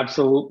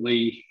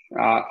absolutely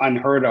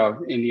unheard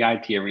of in the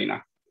IT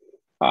arena.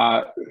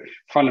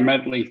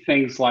 Fundamentally,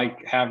 things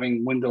like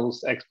having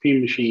Windows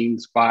XP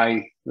machines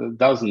by the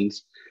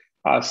dozens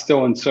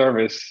still in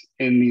service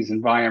in these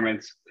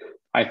environments,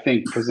 I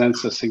think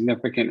presents a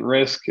significant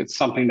risk. It's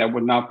something that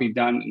would not be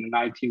done in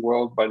an IT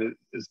world, but it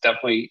is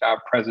definitely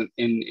present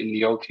in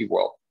the OT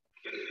world.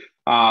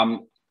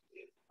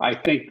 I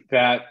think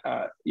that,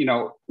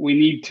 we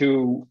need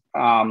to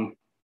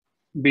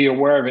be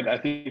aware of it. I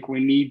think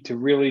we need to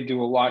really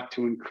do a lot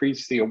to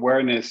increase the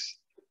awareness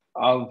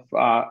of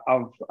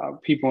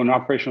people in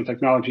operational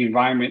technology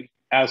environment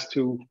as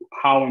to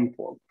how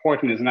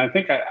important it is. And I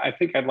think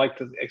I'd like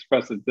to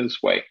express it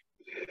this way.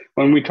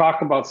 When we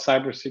talk about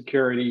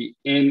cybersecurity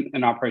in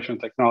an operational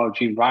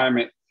technology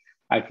environment,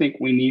 I think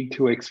we need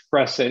to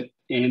express it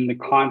in the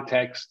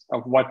context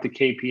of what the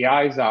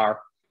KPIs are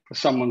for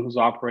someone who's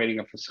operating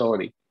a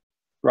facility,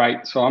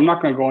 right? So I'm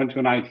not going to go into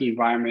an OT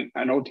environment,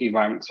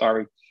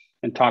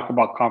 and talk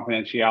about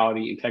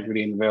confidentiality,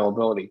 integrity, and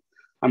availability.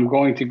 I'm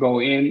going to go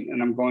in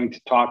and I'm going to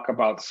talk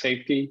about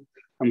safety.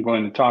 I'm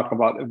going to talk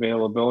about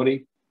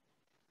availability.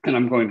 And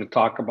I'm going to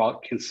talk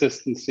about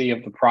consistency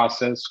of the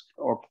process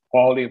or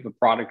quality of the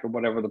product or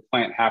whatever the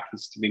plant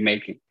happens to be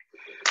making.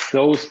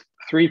 Those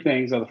three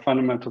things are the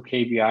fundamental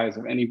KPIs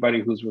of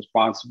anybody who's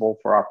responsible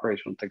for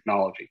operational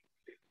technology.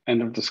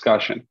 End of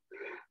discussion.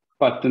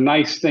 But the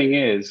nice thing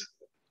is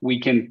we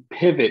can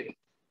pivot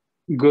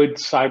good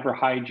cyber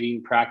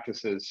hygiene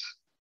practices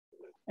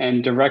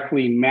and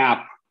directly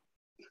map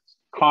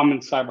common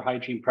cyber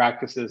hygiene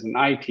practices in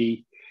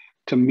IT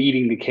to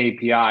meeting the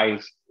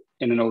KPIs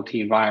in an OT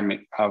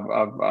environment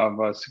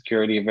of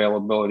security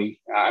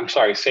availability,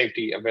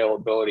 safety,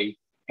 availability,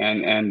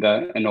 and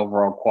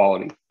overall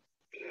quality.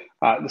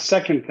 The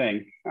second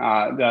thing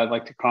that I'd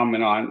like to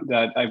comment on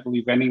that I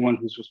believe anyone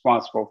who's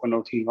responsible for an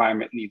OT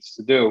environment needs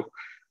to do,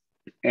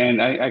 and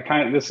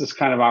this is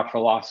kind of our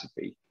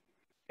philosophy.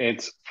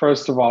 It's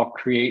first of all,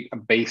 create a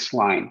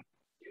baseline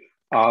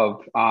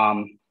of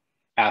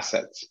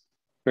assets,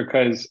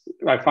 because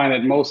I find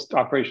that most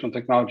operational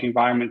technology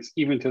environments,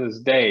 even to this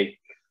day,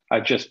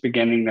 are just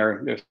beginning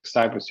their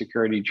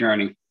cybersecurity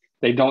journey.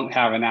 They don't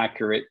have an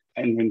accurate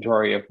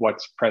inventory of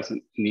what's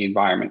present in the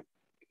environment.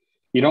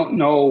 You don't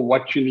know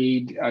what you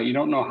need. You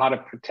don't know how to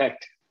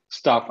protect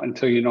stuff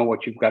until you know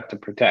what you've got to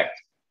protect.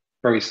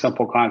 Very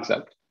simple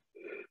concept.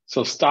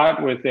 So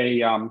start with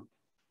a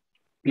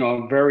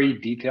very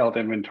detailed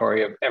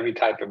inventory of every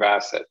type of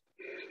asset.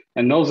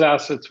 And those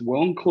assets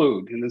will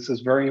include, and this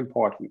is very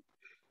important,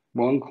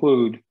 will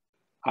include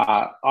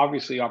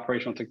obviously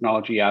operational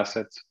technology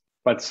assets,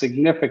 but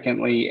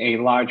significantly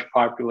a large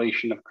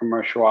population of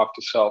commercial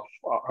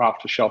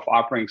off-the-shelf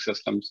operating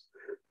systems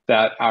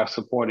that are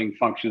supporting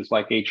functions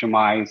like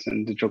HMIs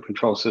and digital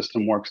control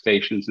system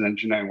workstations and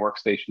engineering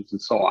workstations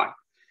and so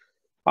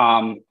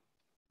on.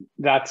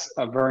 That's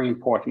very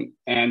important.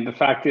 And the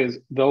fact is,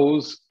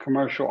 those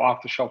commercial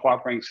off-the-shelf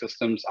operating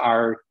systems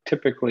are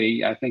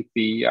typically, I think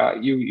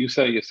you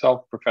said it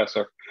yourself,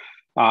 Professor,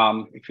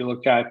 if you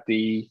look at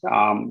the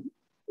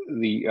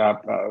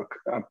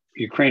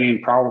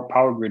Ukrainian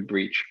power grid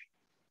breach,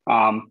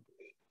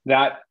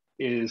 That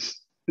is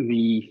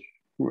the,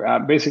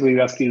 basically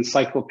that's the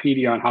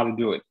encyclopedia on how to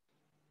do it.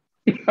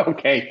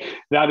 Okay,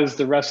 that is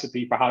the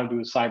recipe for how to do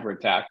a cyber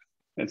attack.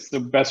 It's the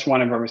best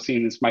one I've ever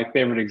seen. It's my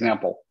favorite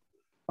example.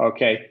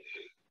 Okay,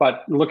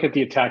 but look at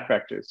the attack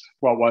vectors.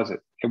 What was it?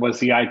 It was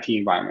the IT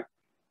environment,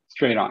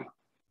 straight on.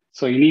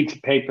 So you need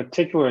to pay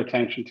particular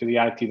attention to the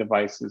IT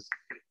devices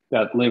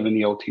that live in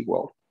the OT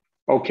world.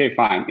 Okay,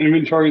 fine.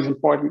 Inventory is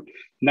important.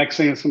 Next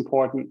thing that's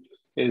important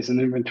is an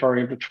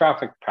inventory of the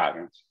traffic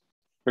patterns,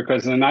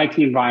 because in an IT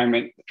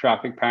environment, the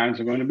traffic patterns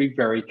are going to be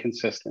very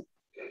consistent,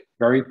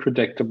 very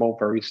predictable,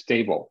 very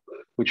stable,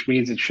 which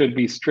means it should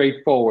be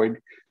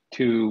straightforward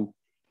to,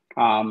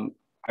 I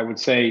would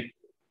say,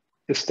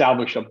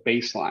 establish a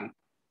baseline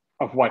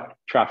of what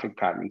traffic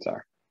patterns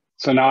are.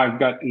 So now I've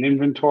got an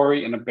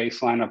inventory and a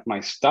baseline of my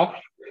stuff.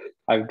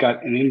 I've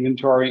got an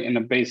inventory and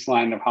a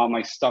baseline of how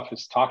my stuff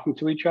is talking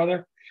to each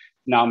other.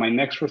 Now, my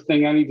next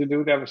thing I need to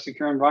do to have a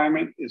secure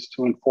environment is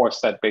to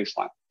enforce that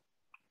baseline.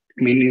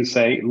 Meaning to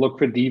say, look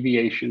for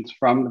deviations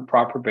from the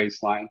proper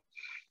baseline.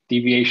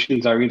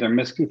 Deviations are either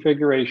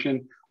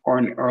misconfiguration or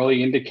an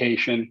early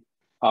indication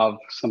of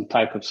some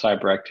type of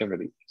cyber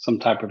activity, some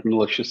type of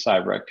malicious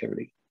cyber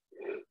activity.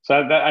 So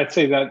I'd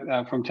say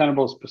that from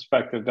Tenable's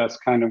perspective, that's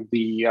kind of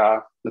the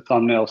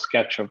thumbnail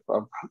sketch of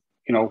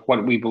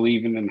what we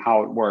believe in and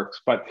how it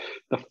works. But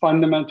the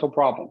fundamental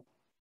problem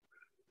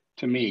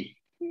to me,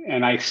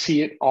 and I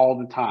see it all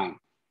the time,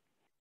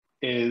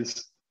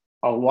 is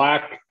a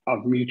lack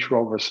of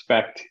mutual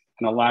respect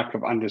and a lack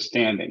of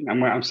understanding.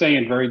 I'm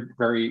saying it very,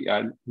 very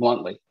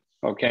bluntly,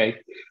 okay?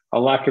 A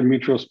lack of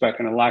mutual respect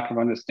and a lack of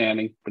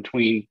understanding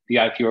between the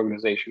IT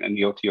organization and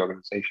the OT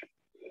organization.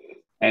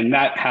 And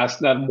that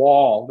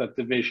wall, that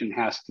division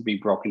has to be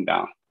broken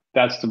down.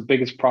 That's the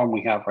biggest problem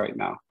we have right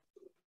now.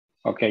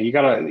 Okay, you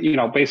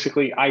gotta,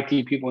 basically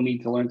IT people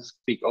need to learn to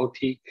speak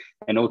OT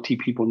and OT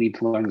people need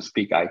to learn to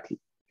speak IT.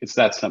 It's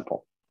that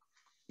simple.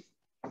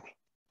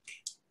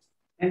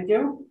 Thank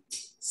you.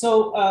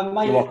 So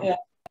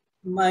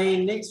my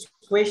next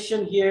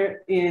question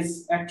here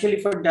is actually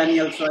for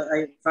Daniel. So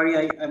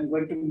I'm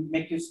going to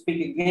make you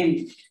speak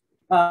again.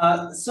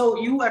 So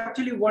you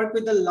actually work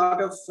with a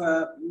lot of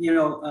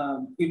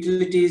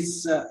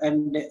utilities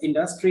and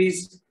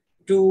industries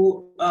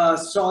to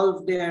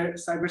solve their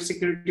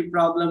cybersecurity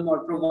problem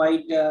or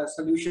provide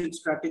solution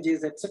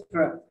strategies,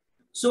 etc.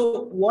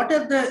 So what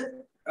are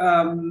the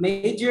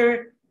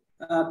major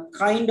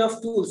kind of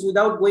tools,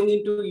 without going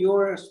into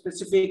your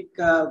specific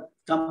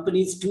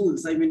company's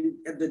tools? I mean,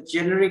 the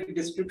generic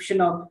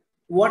description of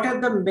what are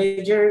the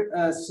major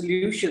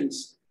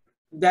solutions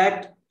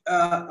that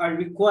are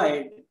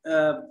required,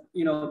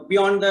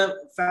 beyond the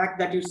fact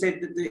that you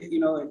said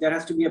that there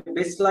has to be a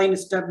baseline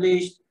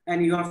established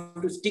and you have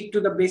to stick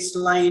to the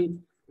baseline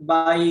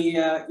by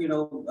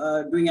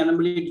doing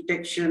anomaly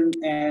detection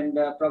and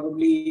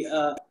probably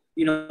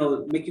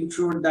making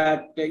sure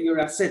that your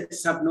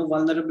assets have no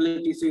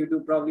vulnerability, so you do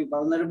probably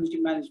vulnerability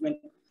management.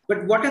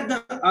 But what are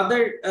the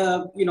other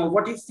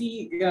what is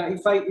the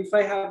if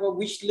I have a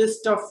wish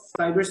list of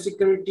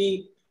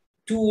cybersecurity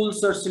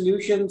tools or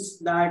solutions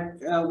that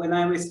when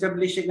I'm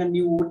establishing a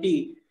new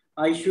OT,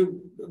 I should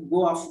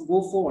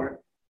go for,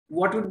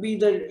 what would be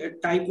the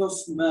type of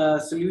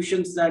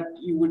solutions that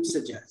you would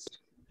suggest?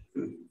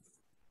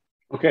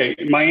 Okay,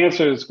 my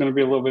answer is going to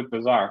be a little bit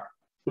bizarre.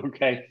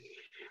 Okay,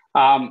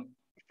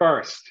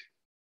 first,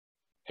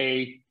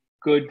 a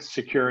good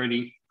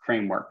security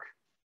framework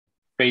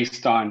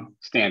based on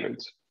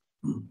standards.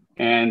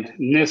 And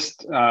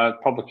NIST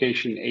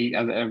publication 8,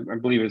 I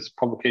believe it's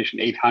publication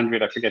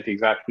 800, I forget the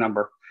exact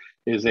number,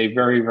 is a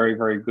very, very,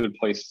 very good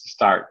place to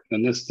start.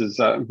 And NIST is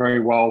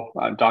very well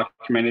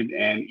documented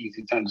and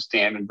easy to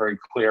understand and very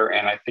clear.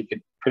 And I think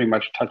it pretty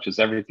much touches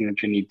everything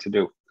that you need to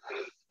do.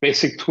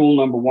 Basic tool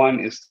number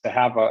one is to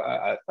have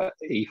a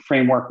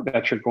framework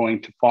that you're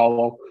going to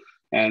follow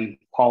and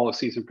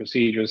policies and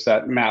procedures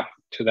that map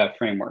to that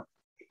framework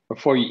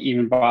before you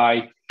even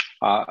buy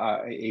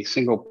a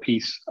single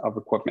piece of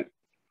equipment.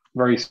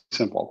 Very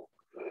simple.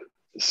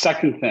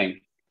 Second thing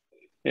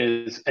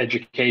is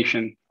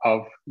education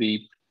of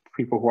the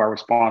people who are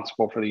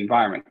responsible for the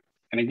environment.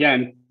 And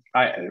again,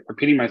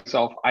 repeating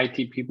myself,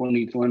 IT people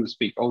need to learn to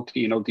speak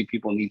OT and OT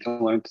people need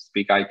to learn to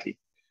speak IT.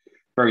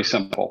 Very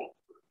simple.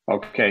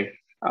 Okay,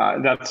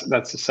 that's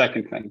the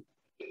second thing.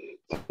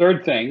 The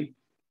third thing,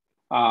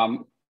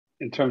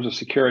 in terms of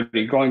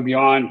security, going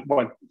beyond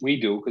what we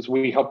do, because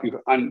we help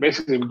you,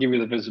 basically we give you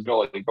the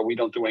visibility, but we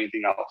don't do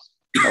anything else,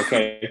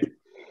 okay?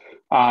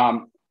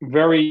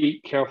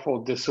 Very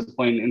careful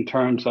discipline in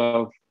terms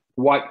of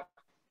what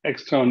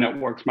external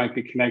networks might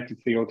be connected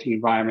to the OT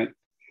environment,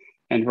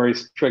 and very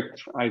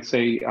strict, I'd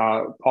say,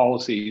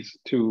 policies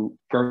to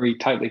very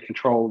tightly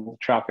control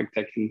traffic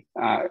that can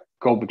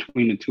go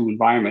between the two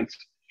environments,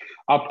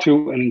 up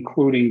to and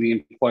including the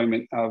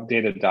employment of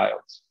data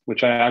diodes,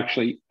 which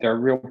they're a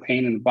real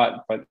pain in the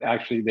butt, but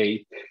actually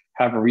they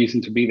have a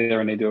reason to be there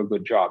and they do a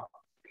good job.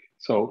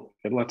 So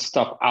it lets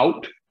stuff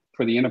out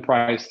for the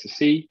enterprise to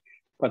see,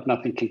 but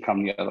nothing can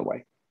come the other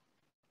way.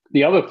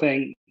 The other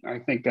thing I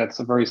think that's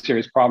a very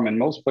serious problem in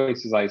most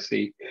places I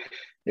see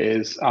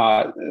is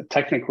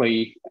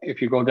technically,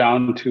 if you go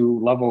down to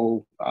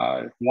level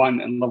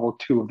 1 and level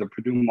 2 of the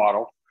Purdue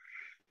model,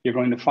 you're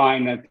going to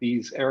find that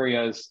these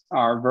areas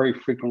are very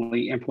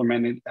frequently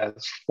implemented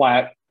as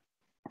flat,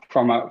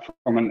 from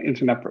an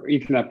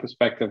Ethernet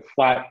perspective,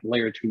 flat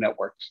layer 2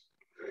 networks.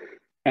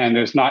 And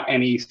there's not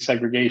any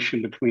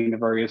segregation between the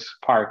various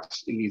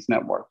parts in these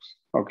networks.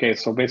 Okay,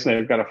 so basically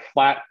I've got a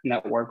flat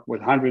network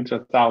with hundreds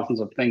of thousands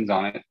of things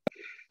on it.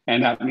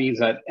 And that means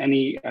that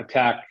any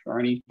attack or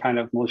any kind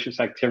of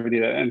malicious activity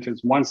that enters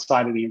one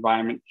side of the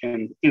environment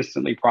can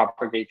instantly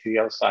propagate to the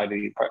other side of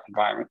the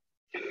environment.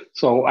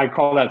 So I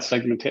call that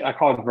segmentation. I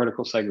call it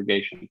vertical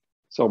segregation.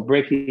 So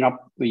breaking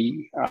up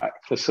the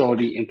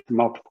facility into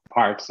multiple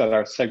parts that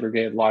are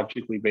segregated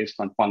logically based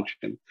on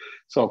function.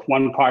 So if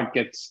one part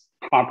gets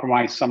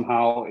compromised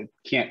somehow, it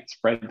can't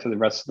spread to the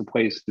rest of the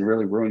place and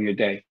really ruin your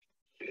day.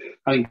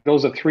 I think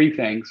those are three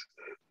things.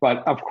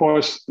 But of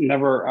course,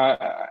 never,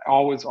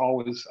 always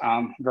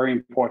very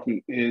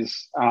important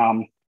is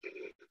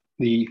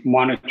the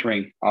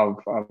monitoring of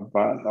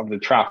the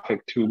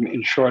traffic to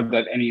ensure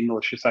that any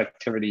malicious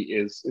activity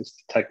is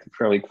detected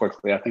fairly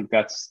quickly. I think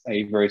that's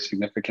a very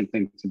significant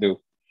thing to do.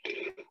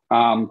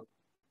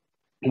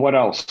 What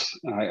else?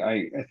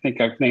 I think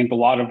I've named a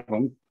lot of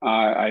them.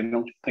 I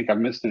don't think I've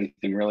missed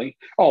anything really.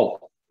 Oh,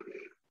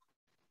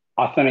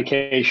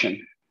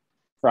 authentication,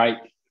 right?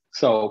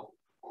 So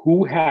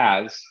who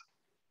has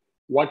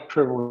what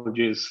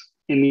privileges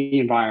in the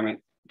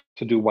environment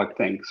to do what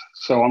things?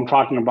 So I'm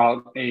talking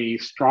about a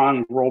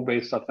strong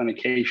role-based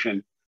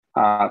authentication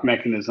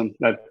mechanism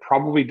that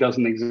probably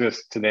doesn't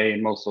exist today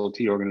in most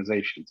OT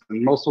organizations.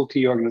 In most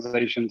OT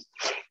organizations,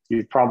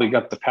 you've probably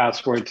got the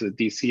password to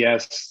the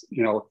DCS,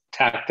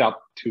 tacked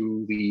up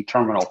to the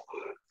terminal.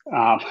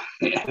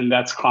 And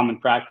that's common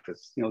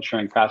practice,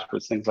 sharing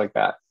passwords, things like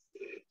that.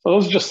 So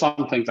those are just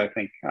some things I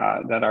think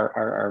that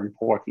are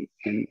important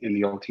in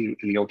the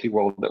OT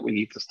world that we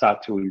need to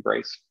start to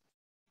embrace.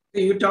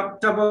 You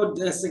talked about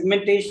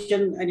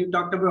segmentation and you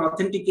talked about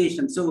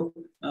authentication. So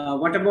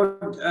what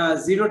about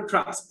zero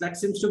trust? That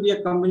seems to be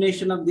a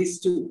combination of these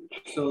two.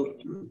 So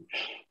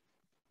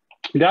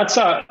that's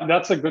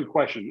a good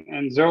question.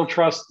 And zero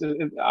trust,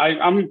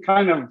 I'm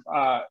kind of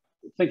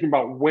thinking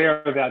about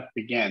where that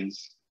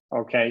begins.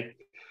 Okay,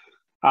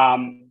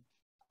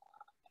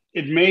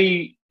 it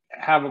may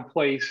have a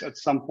place at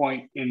some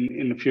point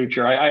in the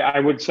future.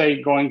 I would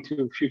say going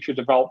to future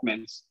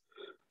developments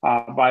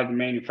by the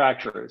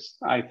manufacturers.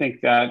 I think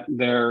that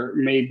there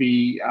may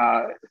be,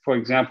 for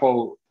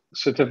example,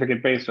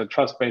 certificate-based or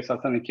trust-based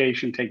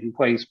authentication taking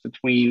place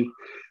between,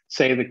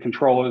 say, the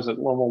controllers at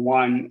level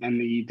 1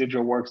 and the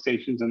digital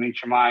workstations and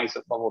HMIs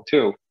at level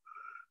 2.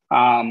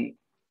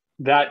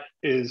 That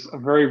is a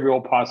very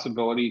real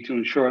possibility to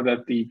ensure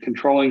that the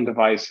controlling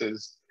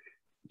devices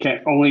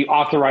only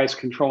authorized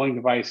controlling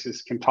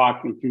devices can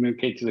talk and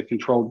communicate to the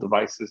controlled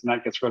devices, and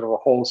that gets rid of a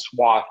whole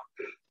swath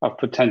of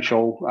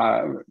potential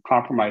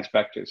compromise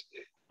vectors.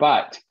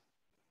 But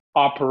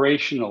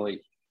operationally,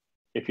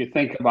 if you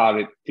think about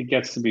it, it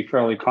gets to be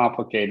fairly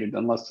complicated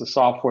unless the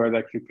software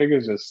that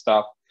configures this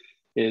stuff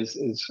is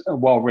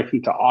well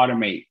written to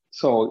automate.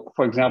 So,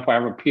 for example, I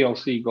have a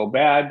PLC go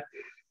bad.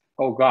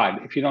 Oh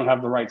God, if you don't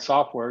have the right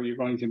software, you're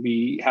going to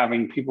be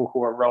having people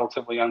who are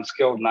relatively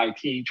unskilled in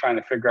IT trying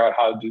to figure out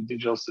how to do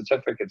digital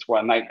certificates.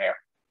 What a nightmare,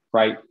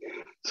 right?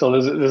 So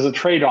there's a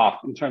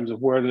trade-off in terms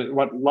of what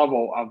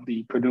level of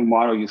the Purdue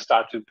model you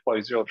start to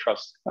employ zero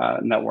trust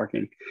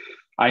networking.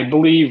 I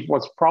believe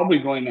what's probably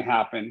going to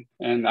happen,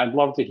 and I'd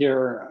love to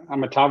hear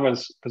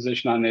Amitava's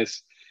position on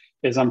this,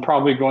 is I'm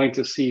probably going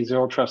to see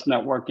zero trust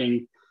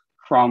networking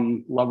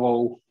from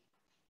level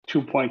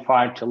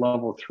 2.5 to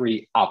level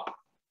 3 up,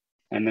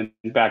 and then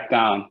back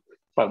down.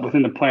 But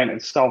within the plant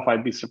itself,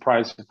 I'd be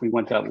surprised if we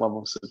went to that level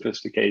of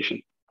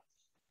sophistication.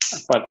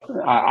 But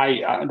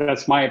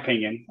that's my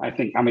opinion. I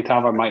think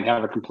Amitava might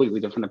have a completely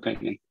different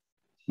opinion,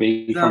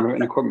 being from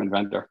an equipment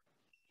vendor.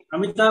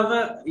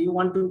 Amitava, you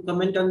want to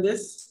comment on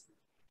this?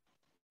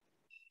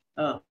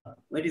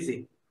 Where is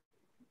he?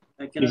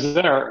 He's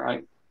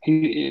there.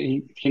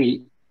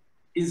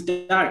 He's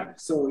dark,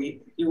 so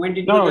he went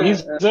into No,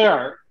 he's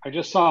there. I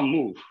just saw him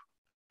move.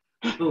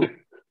 Oh.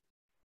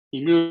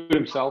 He muted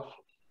himself.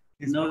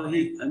 No,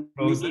 he's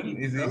frozen.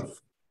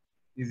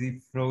 Is he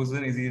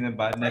frozen? Is he in a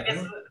bad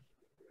network?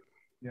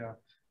 Yeah.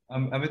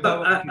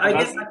 I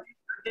guess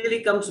until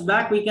he comes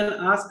back, we can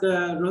ask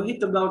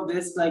Rohit about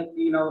this. Like,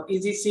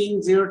 is he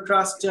seeing zero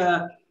trust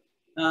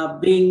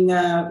being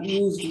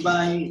used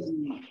by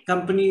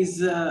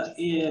companies,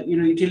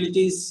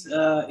 utilities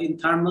in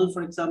thermal,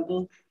 for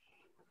example?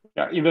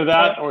 Yeah, either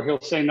that or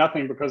he'll say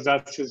nothing because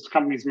that's his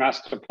company's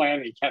master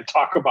plan. He can't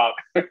talk about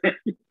it.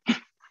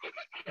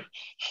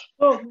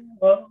 So,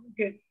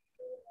 okay.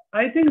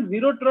 I think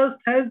zero trust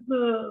has,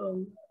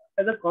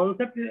 as a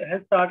concept,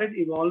 has started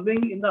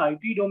evolving in the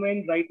IT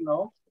domain right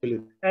now.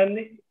 And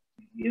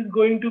is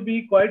going to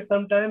be quite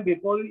some time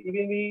before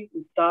even we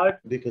start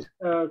this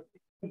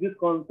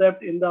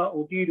concept in the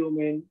OT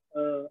domain,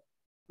 in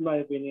my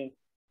opinion.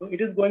 So it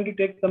is going to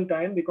take some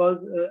time because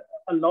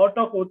a lot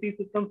of OT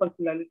system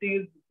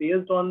functionality is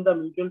based on the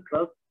mutual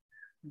trust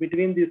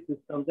between these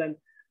systems. And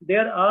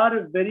there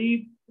are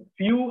very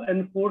few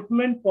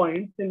enforcement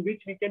points in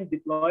which we can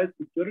deploy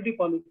security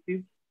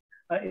policies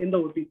in the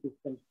OT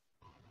systems.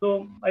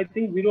 So I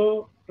think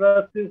zero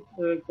trust is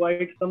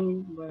quite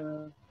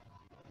some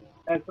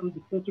has some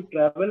distance to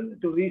travel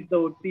to reach the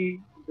OT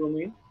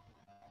domain.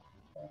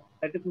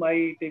 That is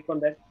my take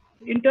on that.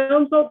 In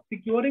terms of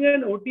securing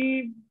an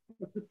OT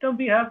system,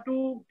 we have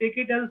to take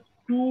it as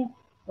two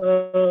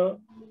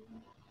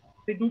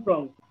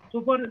prongs.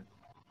 So for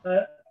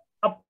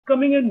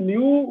upcoming and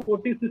new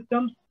OT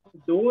systems,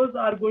 those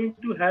are going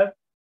to have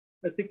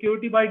a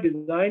security by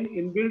design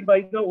inbuilt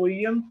by the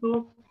OEM.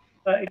 So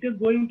it is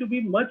going to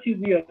be much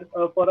easier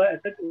for an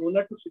asset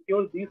owner to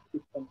secure these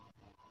systems.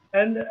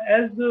 And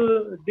as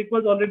Dick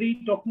was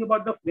already talking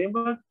about the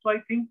framework, so I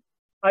think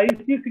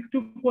IEC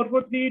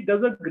 62443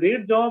 does a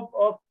great job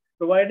of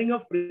providing a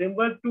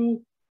framework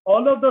to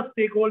all of the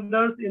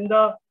stakeholders in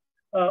the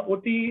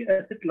OT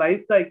asset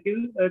life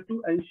cycle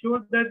to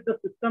ensure that the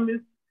system is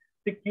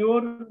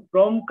secure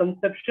from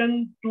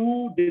conception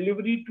to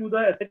delivery to the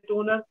asset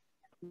owner,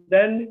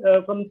 then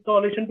from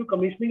installation to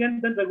commissioning,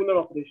 and then regular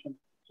operation.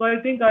 So I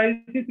think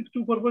IEC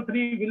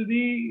 62443 will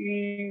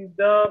be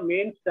the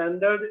main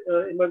standard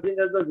emerging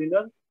as a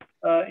winner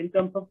in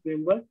terms of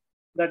framework.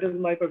 That is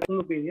my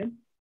personal opinion.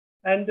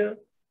 And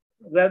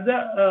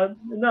rather,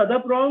 in the other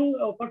prong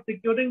for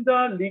securing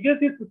the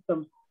legacy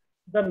systems,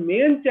 the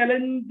main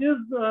challenges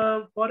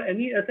for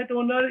any asset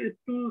owner is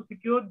to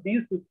secure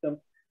these systems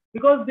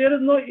because there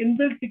is no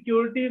inbuilt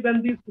security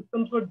when these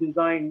systems were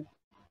designed.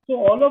 So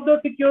all of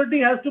the security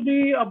has to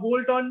be a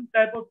bolt-on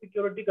type of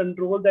security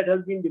control that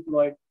has been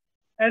deployed.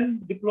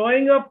 And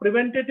deploying a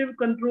preventative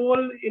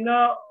control in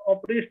a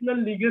operational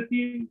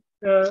legacy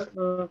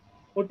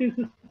OT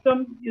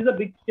system is a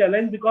big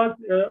challenge because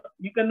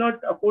you cannot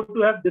afford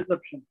to have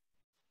disruption.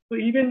 So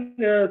even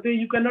say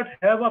you cannot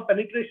have a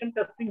penetration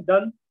testing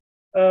done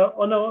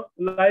on a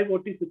live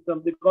OT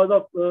system because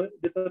of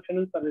disruption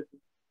in services.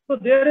 So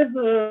there is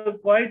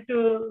quite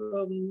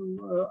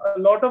a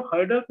lot of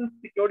hurdles in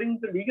securing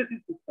the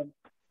legacy system.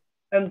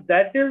 And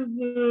that is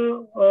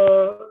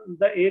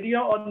the area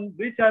on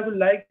which I would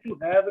like to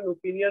have an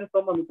opinion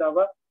from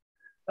Amitava.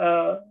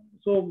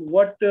 So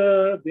what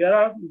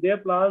their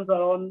plans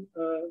are on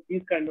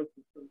these kind of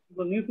systems.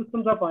 So new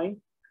systems are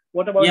fine.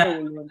 What about the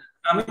old ones?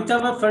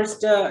 Amitava,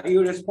 first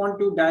you respond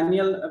to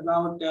Daniel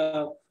about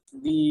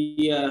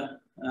the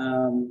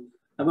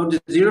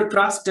zero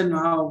trust and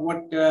how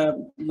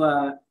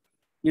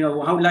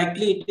how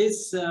likely it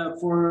is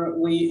for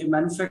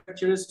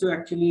manufacturers to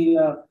actually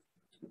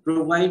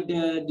provide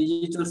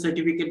digital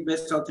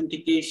certificate-based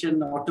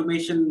authentication,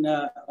 automation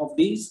of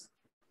these.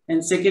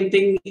 And second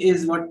thing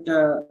is what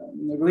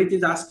Rohit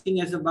is asking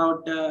is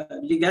about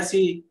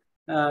legacy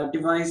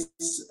device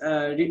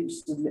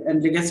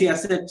and legacy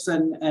assets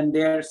and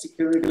their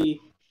security,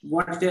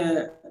 what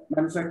the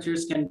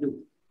manufacturers can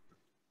do.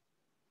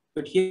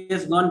 But he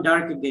has gone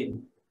dark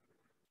again.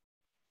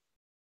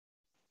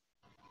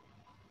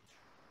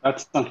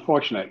 That's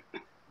unfortunate.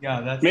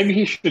 Yeah, that's... Maybe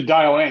he should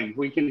dial in.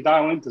 We can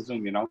dial into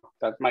Zoom,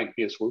 that might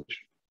be a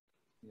solution.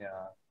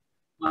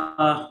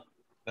 Yeah.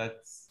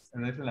 That's a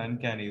little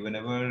uncanny.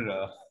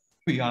 Whenever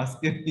we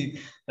ask him,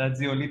 that's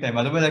the only time.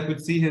 Otherwise, I could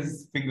see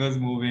his fingers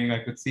moving. I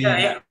could see...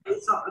 Yeah. I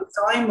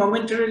saw him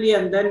momentarily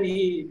and then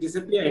he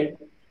disappeared.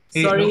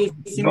 Hey, sorry.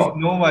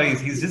 No worries.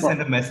 He's just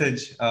sent a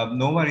message.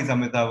 No worries,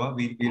 Amitava.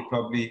 We'll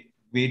probably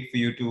wait for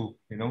you to,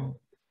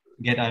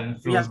 get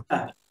unfrozen.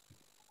 Yeah.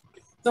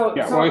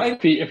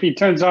 If he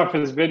turns off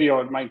his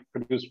video, it might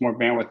produce more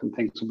bandwidth and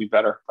things will be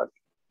better. But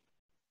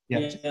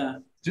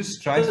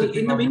just try. So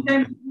in the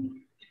meantime,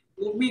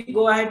 let me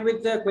go ahead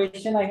with the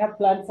question I have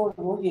planned for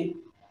Rohit,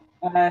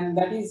 and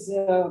that is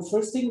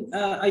first thing.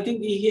 I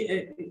think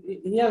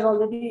he has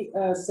already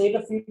said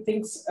a few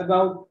things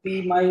about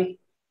my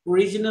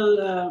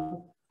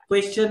original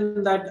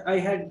question that I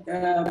had.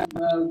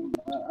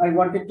 I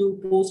wanted to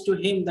pose to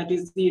him, that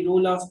is the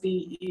role of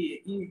the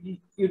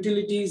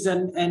utilities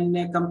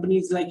and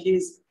companies like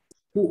his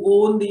who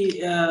own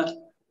the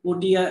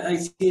OT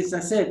ICS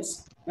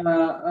assets,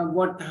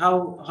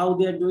 how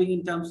they are doing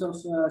in terms of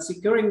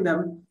securing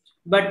them.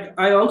 But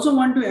I also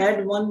want to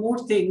add one more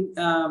thing.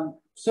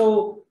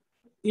 So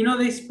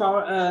this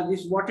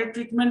water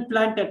treatment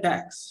plant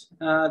attacks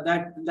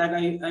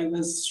that I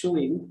was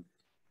showing.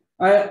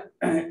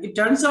 It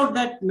turns out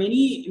that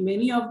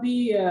many of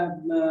the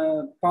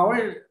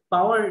power,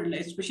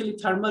 especially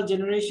thermal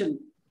generation,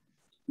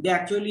 they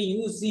actually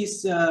use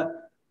these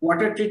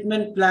water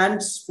treatment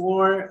plants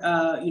for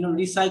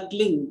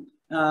recycling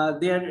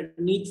their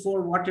need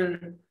for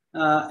water,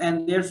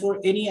 and therefore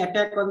any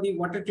attack on the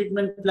water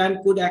treatment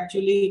plant could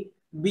actually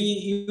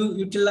be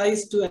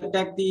utilized to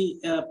attack the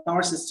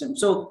power system.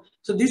 So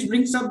this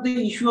brings up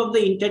the issue of the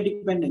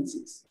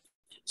interdependencies.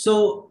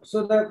 So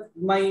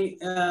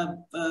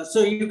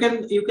you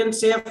can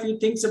say a few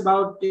things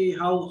about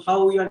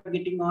how you are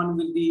getting on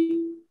with the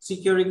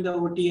securing the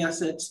OT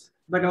assets.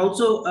 but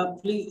also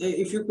please,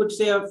 if you could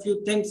say a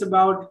few things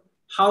about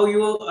how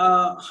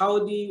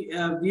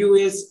the view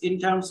is in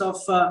terms of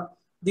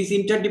these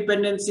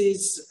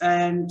interdependencies,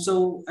 and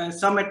so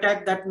some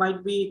attack that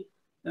might be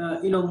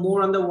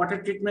more on the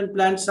water treatment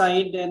plant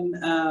side, and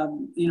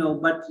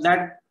but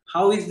that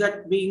how is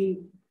that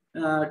being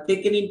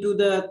taken into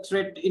the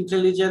threat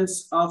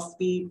intelligence of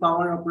the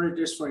power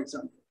operators, for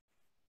example?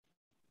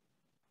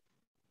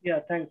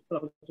 Yeah, thanks,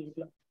 Professor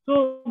Shukla.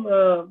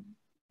 So,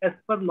 as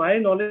per my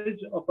knowledge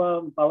of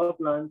a power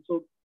plant,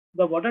 so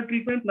the water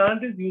treatment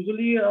plant is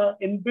usually an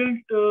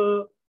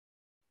inbuilt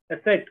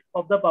asset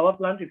of the power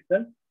plant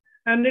itself,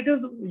 and it is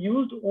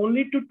used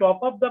only to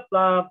top up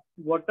the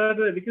water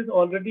which is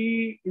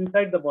already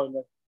inside the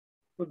boiler.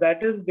 So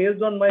that is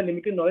based on my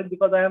limited knowledge,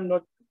 because I am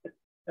not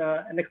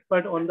an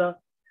expert on the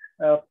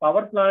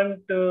power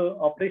plant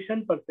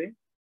operation per se.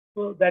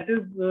 So that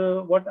is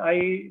what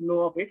I know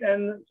of it.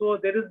 And so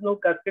there is no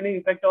cascading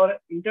effect or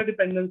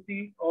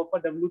interdependency of a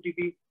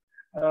WTP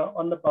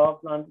on the power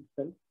plant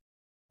itself.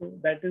 So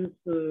that is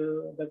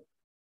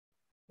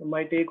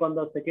my take on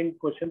the second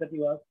question that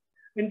you asked.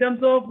 In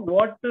terms of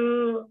what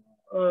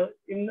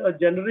in a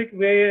generic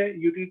way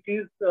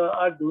utilities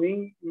are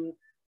doing,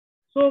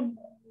 so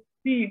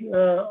see,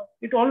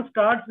 it all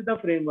starts with a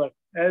framework,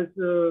 as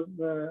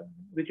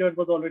Richard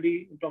was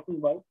already talking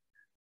about.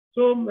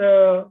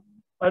 So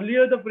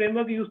earlier, the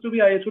framework used to be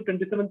ISO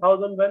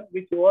 27001,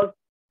 which was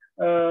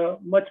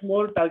much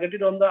more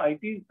targeted on the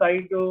IT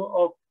side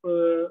of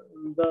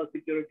the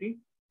security.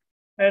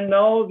 And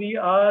now we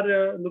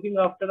are looking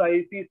after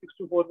IEC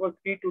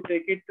 62443 to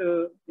take it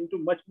into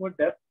much more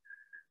depth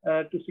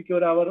to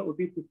secure our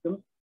OT systems.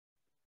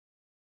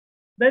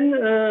 Then,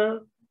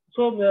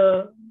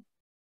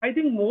 I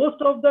think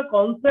most of the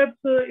concepts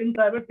in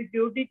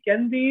cybersecurity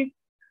can be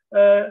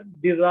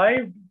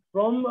derived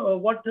from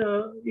what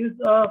is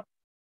a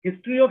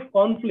history of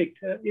conflict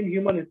in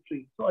human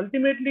history. So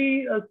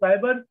ultimately, a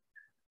cyber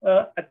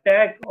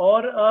attack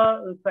or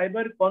a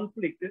cyber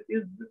conflict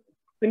is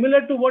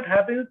similar to what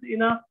happens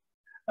in a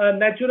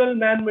natural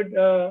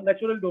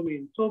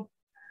domain. So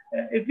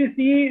if we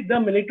see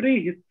the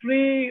military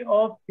history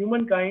of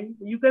humankind,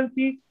 you can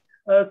see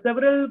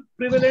several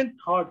prevalent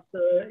thoughts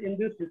in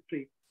this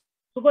history.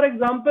 So for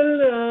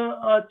example,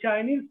 a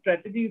Chinese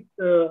strategist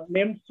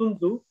named Sun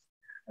Tzu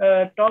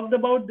talked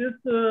about this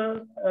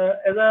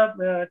as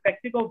a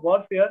tactic of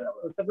warfare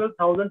several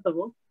thousand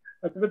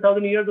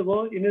years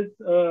ago in his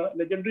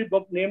legendary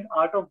book named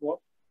Art of War.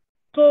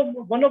 So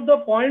one of the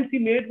points he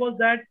made was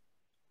that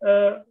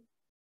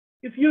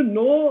if you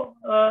know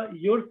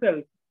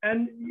yourself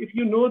and if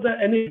you know the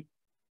enemy,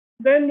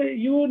 then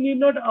you need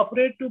not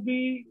afraid to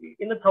be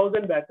in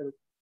 1,000 battles.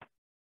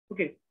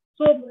 Okay.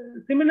 So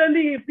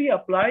similarly, if we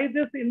apply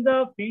this in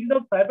the field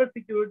of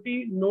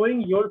cybersecurity,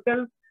 knowing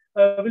yourself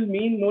will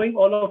mean knowing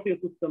all of your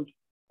systems.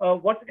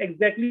 What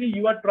exactly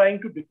you are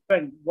trying to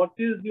defend? What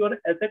is your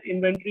asset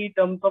inventory in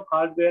terms of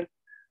hardware,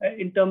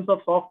 in terms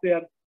of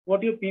software?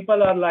 What your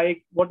people are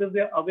like? What is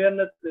their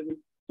awareness level?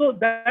 So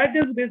that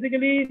is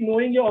basically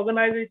knowing your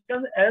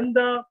organization and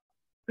the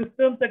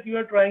systems that you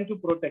are trying to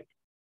protect.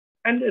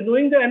 And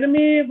knowing the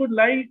enemy would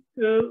like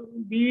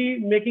be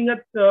making a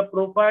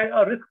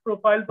risk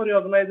profile for your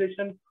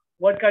organization.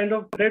 What kind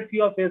of threats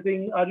you are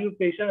facing? Are you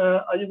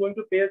going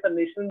to face a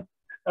nation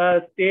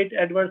state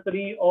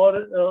adversary or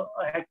a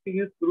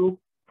hacktivist group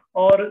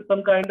or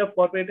some kind of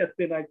corporate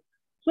espionage?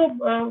 So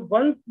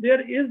once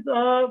there is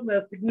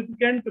a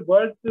significant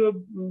work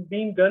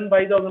being done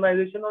by the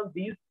organization on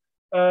these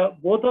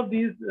both of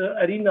these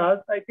arenas,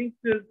 I think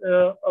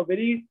a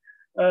very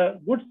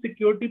good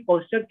security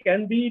posture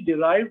can be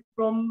derived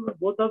from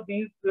both of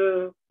these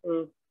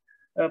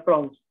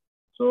prongs.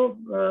 So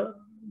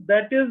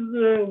that is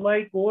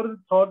my core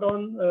thought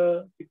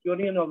on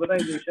securing an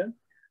organization.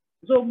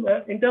 So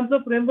in terms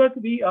of framework,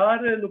 we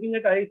are looking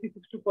at IIC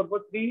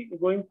 62443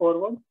 going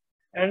forward,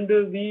 and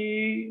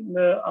we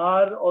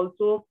are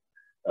also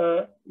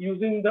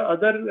using the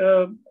other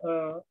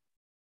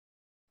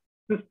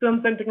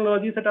systems and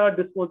technologies at our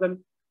disposal,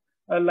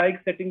 like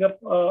setting up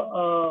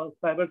a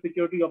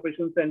cybersecurity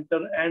operations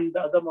center and the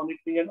other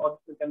monitoring and audit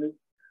mechanisms.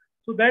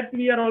 So that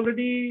we are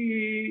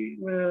already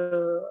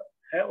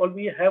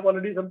we have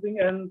already something,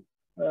 and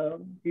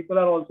people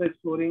are also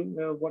exploring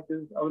what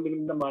is available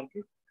in the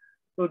market.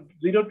 So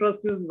zero trust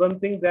is one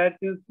thing that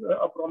is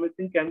a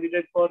promising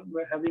candidate for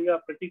having a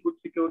pretty good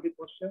security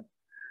posture.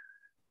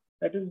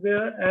 That is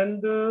there.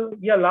 And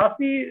yeah,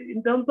 lastly,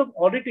 in terms of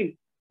auditing.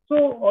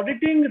 So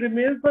auditing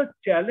remains a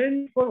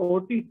challenge for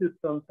OT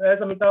systems. As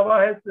Amitabh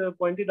has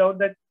pointed out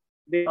that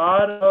they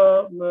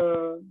are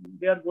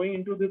going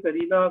into this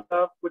arena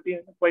of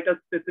putting quite a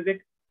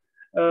specific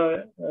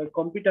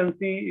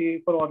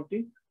competency for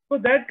auditing. So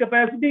that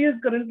capacity is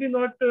currently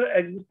not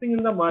existing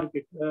in the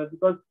market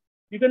because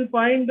you can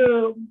find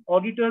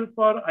auditors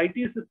for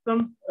IT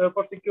systems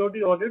for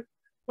security audits,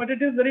 but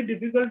it is very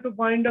difficult to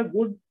find a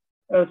good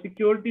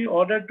security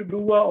audit to do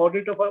an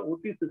audit of our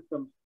OT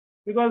systems,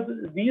 because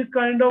these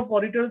kind of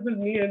auditors will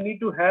need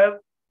to have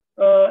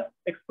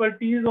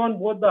expertise on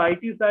both the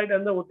IT side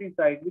and the OT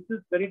side, which is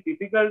very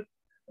difficult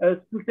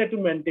skill set to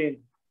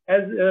maintain.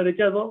 As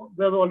Richard was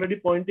already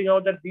pointing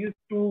out that these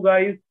two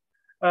guys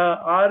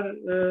are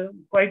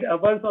quite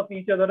averse of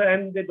each other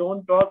and they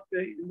don't talk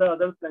in the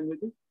other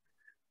languages.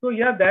 So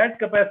yeah, that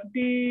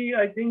capacity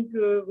I think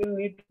will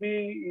need to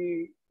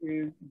be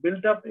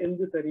built up in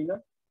this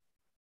arena.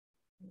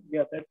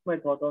 Yeah, that's my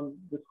thought on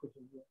this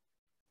question.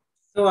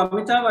 So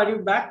Amitav, are you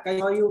back? I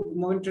saw you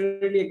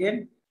momentarily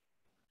again.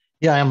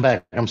 Yeah, I am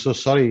back. I'm so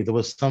sorry. There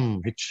was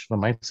some hitch from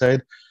my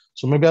side.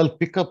 So maybe I'll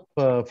pick up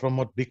from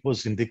what Dick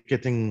was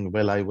indicating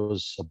while I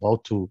was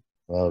about to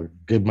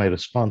give my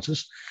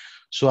responses.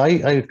 So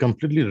I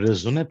completely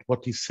resonate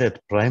what he said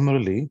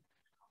primarily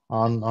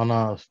on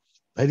a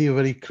very,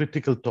 very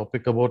critical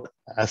topic about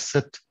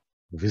asset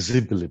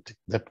visibility.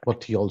 That's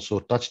what he also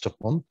touched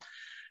upon.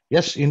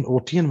 Yes, in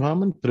OT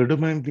environment,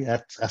 predominantly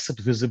asset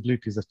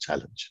visibility is a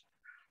challenge.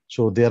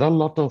 So there are a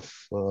lot of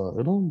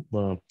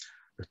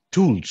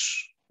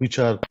tools which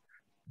are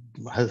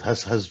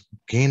has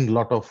gained a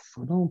lot of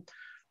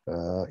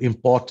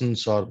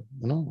importance, or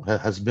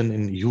has been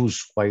in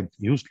use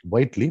used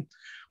widely.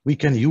 We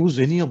can use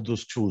any of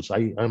those tools.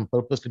 I am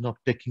purposely not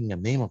taking a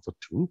name of a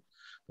tool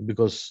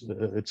because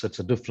it's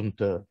a different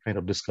kind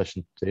of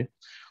discussion today.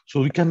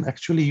 So we can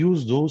actually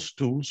use those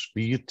tools,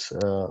 be it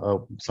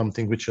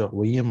something which a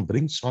OEM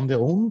brings on their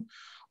own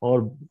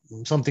or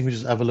something which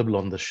is available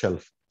on the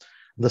shelf.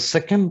 The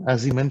second,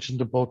 as he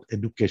mentioned about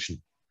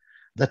education,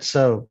 that's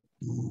a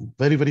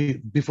very, very,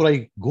 before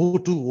I go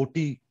to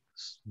OT,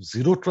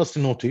 zero trust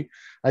in OT,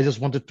 I just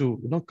wanted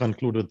to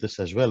conclude with this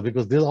as well,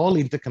 because they're all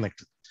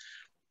interconnected.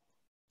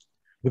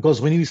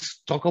 Because when we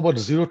talk about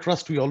zero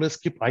trust, we always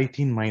keep IT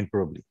in mind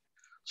probably.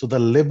 So the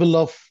level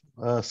of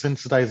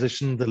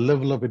sensitization, the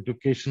level of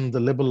education, the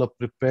level of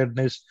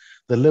preparedness,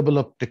 the level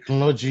of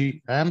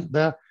technology, and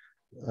the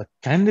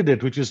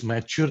candidate which is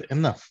mature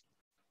enough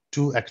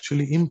to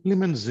actually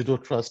implement zero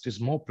trust is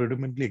more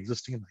predominantly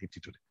existing in IT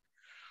today.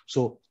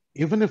 So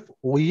even if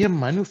OEM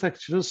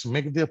manufacturers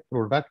make their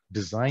product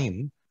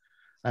design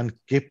and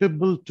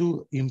capable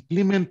to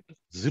implement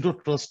zero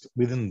trust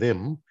within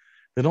them,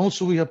 then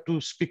also we have to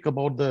speak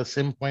about the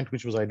same point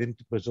which was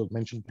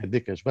mentioned by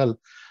Dick as well,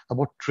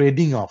 about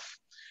trading off,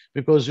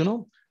 because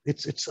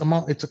it's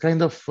a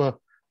kind of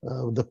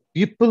the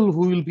people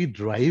who will be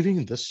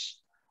driving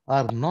this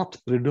are not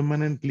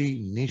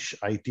predominantly niche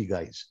IT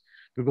guys,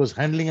 because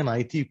handling an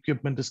IT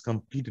equipment is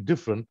completely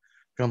different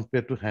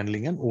compared to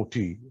handling an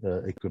OT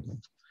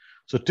equipment.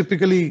 So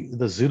typically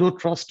the zero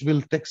trust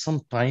will take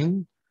some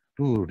time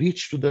to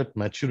reach to that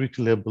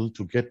maturity level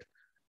to get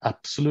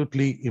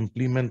absolutely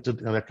implemented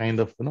in a kind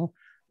of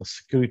a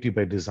security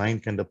by design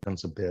kind of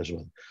concept there as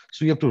well.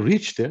 So you have to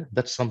reach there.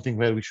 That's something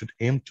where we should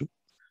aim to.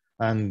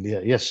 And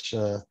yes,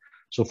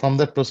 so from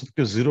that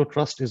perspective, zero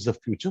trust is the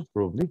future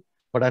probably,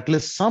 but at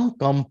least some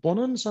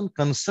components and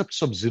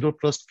concepts of zero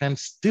trust can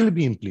still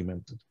be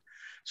implemented.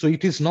 So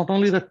it is not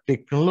only the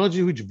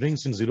technology which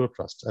brings in zero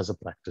trust as a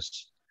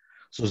practice.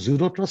 So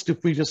zero trust,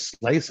 if we just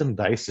slice and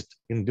dice it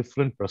in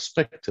different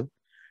perspective,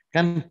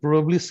 can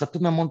probably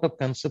certain amount of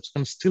concepts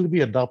can still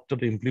be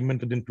adopted,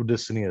 implemented into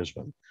this scenario as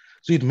well.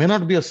 So it may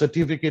not be a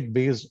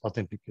certificate-based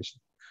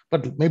authentication,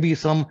 but maybe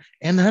some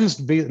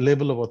enhanced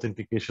level of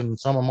authentication,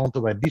 some amount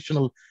of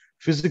additional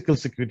physical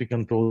security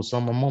control,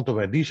 some amount of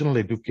additional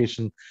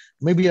education,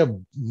 maybe a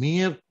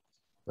mere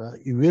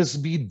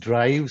USB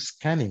drive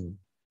scanning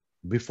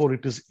before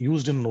it is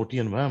used in an OT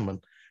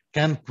environment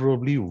can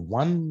probably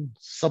one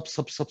sub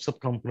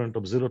component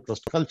of zero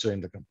trust culture in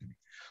the company.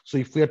 So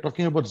if we are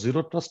talking about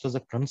zero trust as a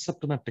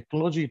concept and a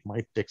technology, it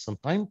might take some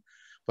time.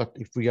 But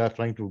if we are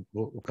trying to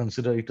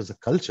consider it as a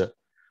culture,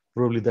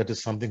 probably that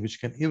is something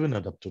which can even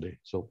adopt today.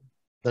 So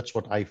that's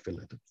what I feel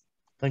at it.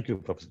 Thank you,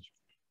 Professor.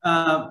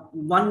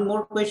 One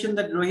more question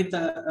that Rohit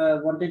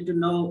wanted to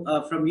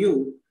know from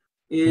you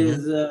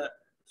is,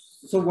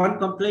 so one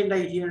complaint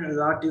I hear a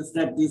lot is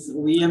that these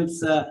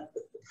OEMs,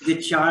 they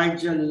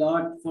charge a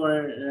lot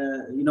for,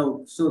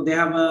 so they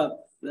have a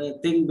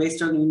thing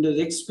based on Windows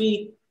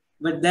XP.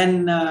 But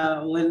then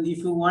if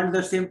you want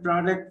the same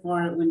product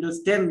for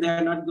Windows 10, they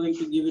are not going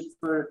to give it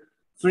for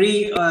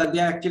free.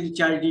 They're actually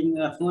charging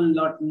a whole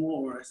lot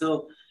more.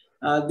 So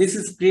this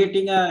is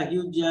creating a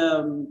huge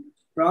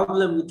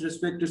problem with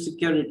respect to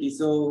security.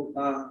 So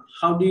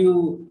how do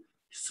you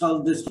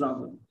solve this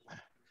problem?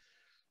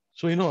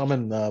 So,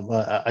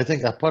 I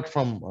think apart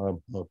from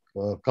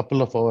a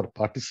couple of our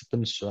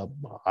participants,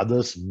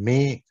 others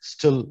may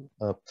still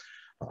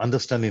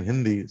understand in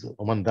Hindi,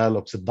 Oman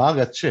dialogue, se daag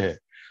achhe hai.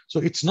 So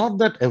it's not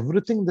that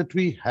everything that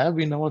we have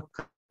in our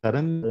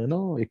current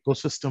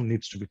ecosystem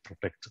needs to be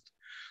protected.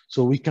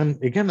 So we can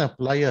again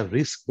apply a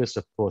risk-based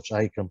approach.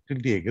 I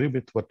completely agree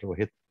with what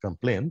Rohit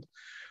complained.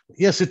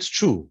 Yes, it's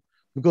true,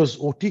 because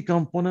OT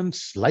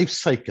components life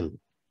cycle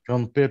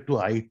compared to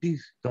IT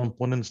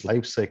components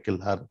life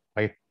cycle are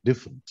quite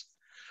different.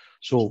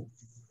 So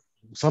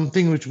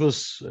something which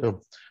was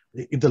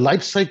if the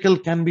life cycle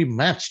can be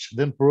matched,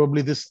 then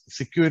probably this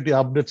security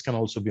updates can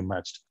also be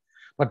matched.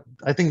 But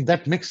I think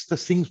that makes the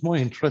things more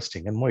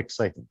interesting and more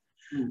exciting.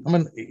 I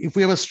mean, if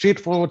we have a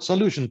straightforward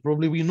solution,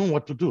 probably we know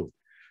what to do.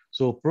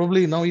 So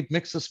probably now it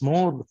makes us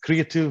more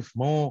creative,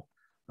 more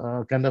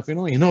kind of,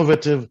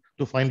 innovative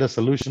to find a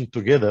solution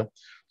together.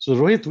 So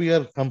Rohit, we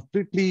are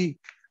completely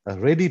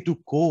ready to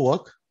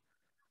co-work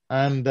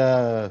and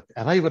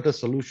arrive at a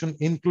solution,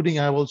 including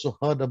I have also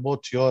heard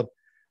about your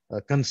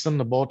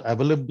concern about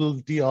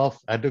availability of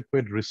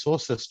adequate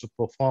resources to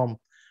perform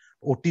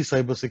OT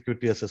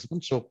cybersecurity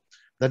assessment. So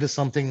that is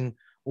something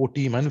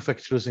OT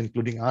manufacturers,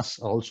 including us,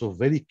 are also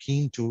very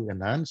keen to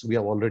enhance. We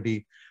have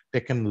already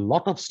taken a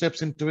lot of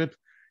steps into it.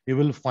 You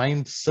will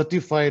find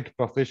certified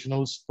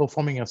professionals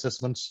performing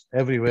assessments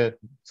everywhere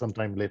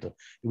sometime later.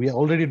 We are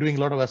already doing a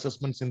lot of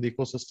assessments in the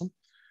ecosystem.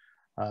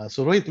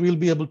 So Rohit, we'll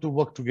be able to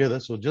work together.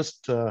 So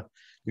just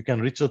you can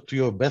reach out to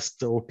your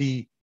best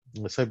OT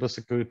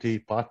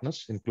cybersecurity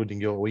partners, including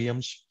your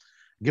OEMs.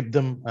 Give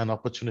them an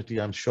opportunity.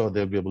 I'm sure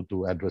they'll be able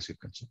to address your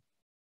concern.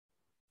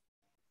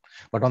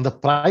 But on the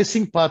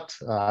pricing part,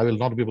 I will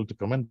not be able to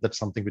comment. That's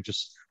something which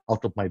is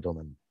out of my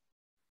domain.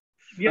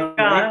 Yeah,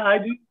 I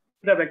do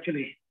that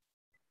actually.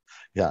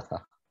 Yeah.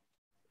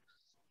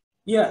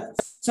 Yeah.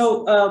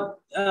 So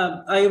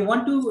I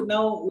want to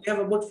now, we have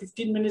about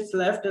 15 minutes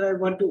left, and I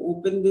want to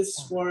open this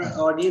for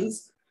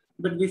audience.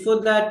 But before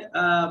that,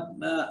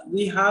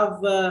 we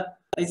have,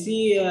 I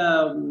see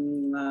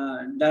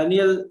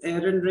Daniel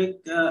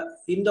Ehrenreich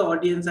in the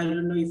audience. I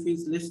don't know if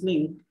he's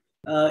listening.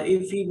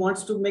 If he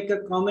wants to make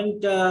a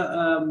comment,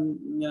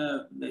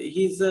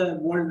 he's a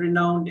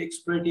world-renowned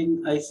expert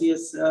in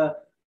ICS,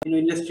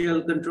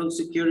 industrial control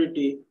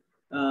security.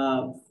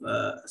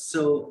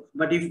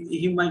 But if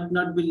he might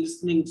not be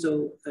listening,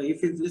 so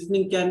if he's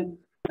listening, can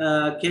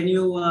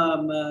you,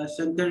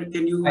 Shankar,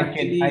 can you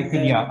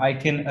I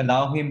can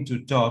allow him to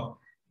talk.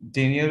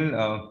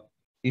 Daniel,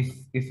 if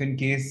in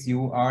case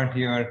you are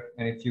here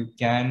and if you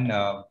can,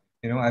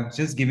 I've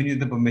just given you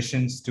the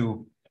permissions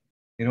to,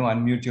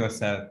 unmute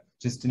yourself,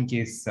 just in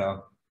case,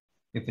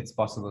 if it's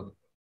possible.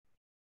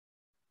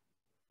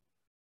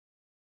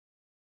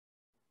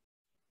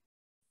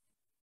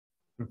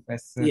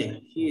 Professor. Yeah,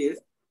 he is.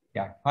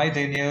 Yeah. Hi,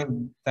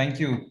 Daniel. Thank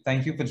you.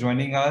 Thank you for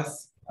joining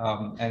us.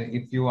 And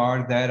if you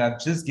are there, I've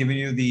just given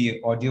you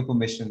the audio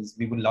permissions.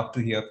 We would love to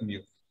hear from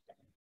you.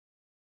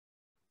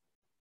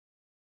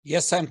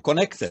 Yes, I'm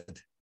connected.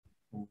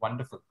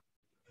 Wonderful.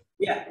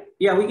 Yeah,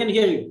 we can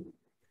hear you.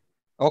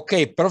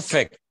 Okay,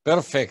 perfect.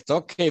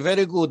 Okay,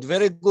 very good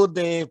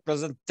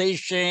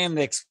presentation,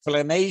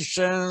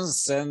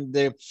 explanations,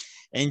 and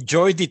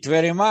enjoyed it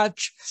very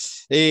much.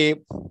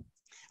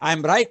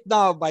 I'm right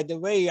now, by the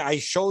way, I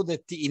showed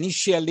that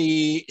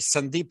initially,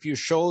 Sandeep, you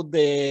showed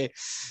the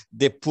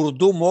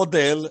Purdue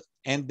model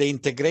and the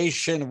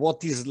integration,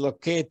 what is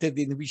located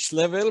in which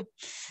level.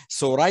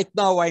 So right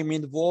now I'm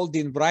involved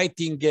in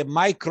writing a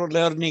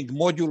micro-learning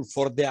module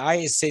for the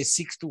ISA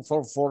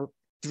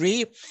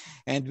 62443,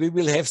 and we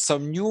will have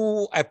some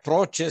new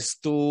approaches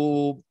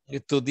to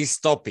this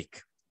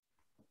topic.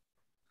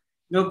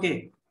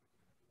 Okay,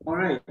 all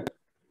right.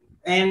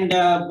 And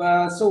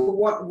so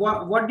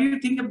what do you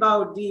think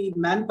about the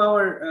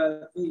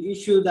manpower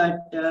issue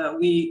that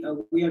we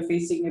are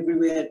facing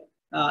everywhere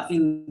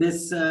in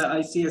this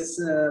ICS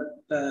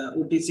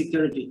OT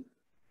security?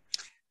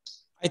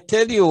 I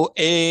tell you,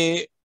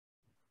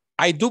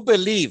 I do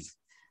believe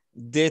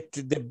that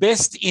the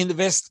best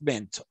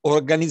investment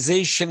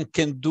organization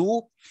can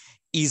do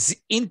is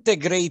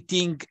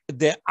integrating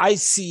the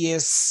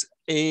ICS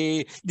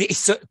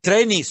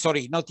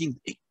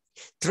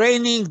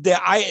training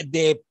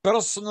the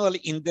personnel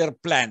in their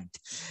plant.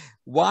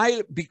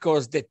 Why?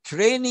 Because the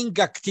training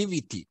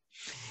activity,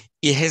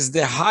 it has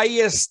the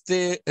highest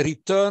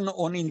return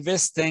on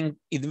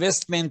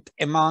investment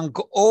among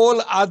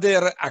all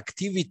other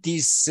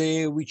activities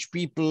which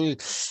people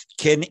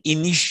can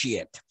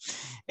initiate.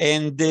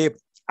 And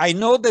I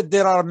know that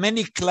there are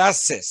many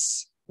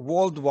classes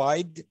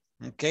worldwide,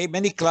 okay,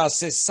 many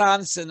classes,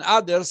 SANS and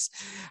others.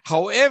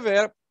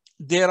 However,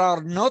 there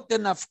are not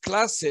enough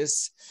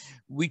classes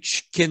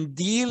which can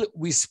deal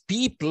with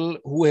people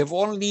who have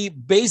only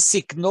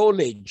basic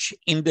knowledge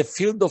in the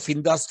field of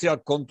industrial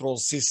control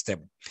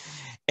system.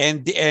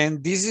 And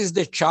this is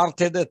the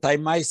charter that I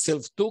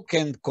myself took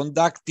and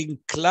conducting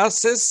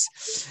classes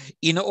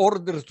in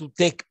order to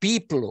take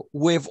people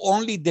who have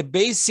only the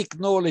basic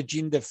knowledge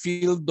in the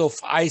field of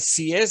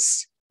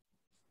ICS,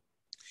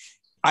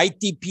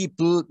 IT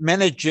people,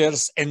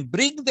 managers, and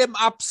bring them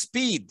up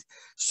speed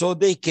so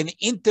they can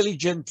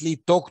intelligently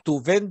talk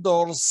to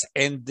vendors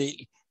and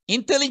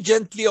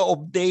intelligently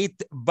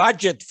update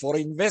budget for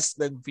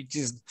investment,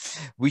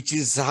 which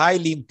is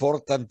highly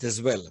important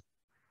as well.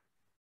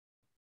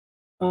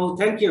 Oh,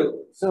 thank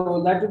you.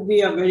 So that would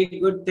be a very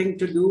good thing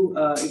to do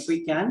if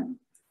we can.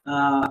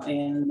 Now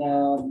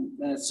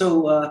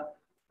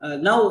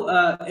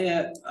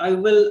I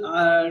will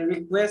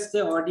request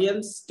the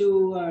audience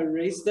to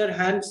raise their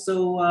hands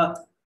so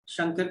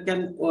Shankar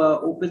can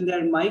open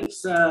their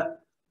mics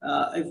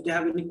if they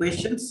have any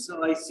questions.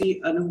 So I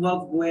see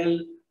Anubhav,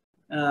 Goel,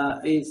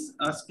 is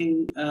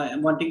asking,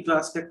 wanting to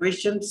ask a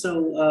question.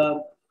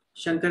 So,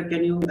 Shankar,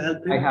 can you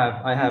help him?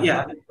 I have.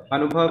 Yeah.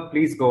 Anubhav,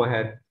 please go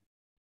ahead.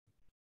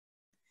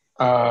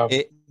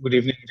 Good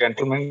evening,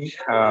 gentlemen.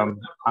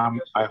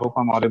 I hope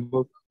I'm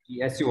audible.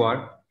 Yes, you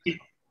are.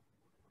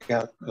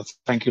 Yeah,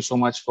 thank you so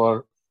much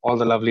for all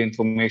the lovely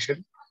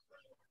information.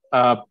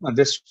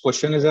 This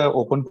question is an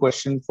open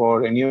question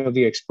for any of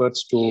the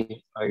experts to,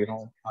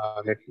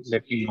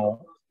 let me know.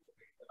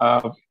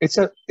 It's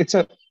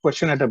a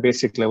question at a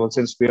basic level,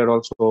 since we are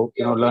also,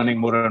 learning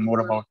more and more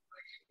about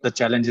the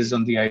challenges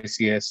on the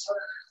ICS.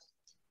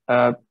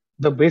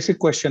 The basic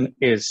question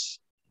is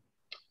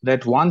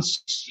that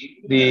once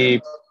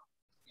the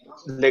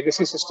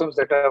legacy systems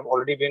that have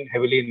already been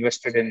heavily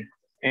invested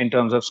in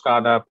terms of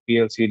SCADA,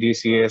 PLC,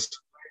 DCS,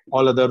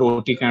 all other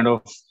OT kind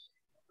of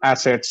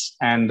assets,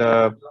 and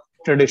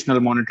traditional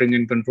monitoring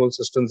and control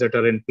systems that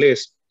are in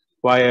place,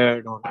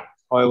 wired or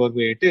however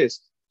way it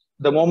is,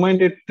 the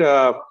moment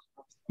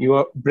you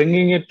are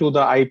bringing it to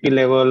the IP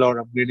level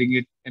or upgrading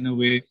it in a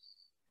way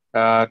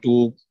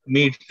to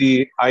meet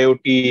the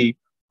IoT,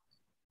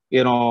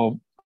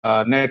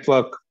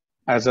 network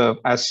as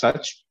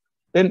such,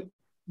 then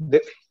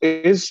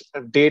is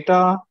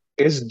data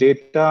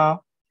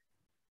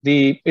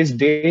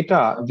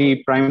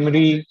the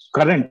primary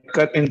current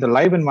in the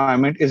live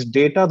environment? Is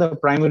data the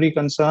primary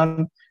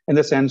concern in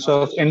the sense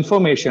of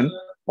information,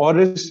 or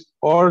is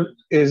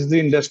the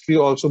industry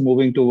also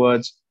moving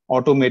towards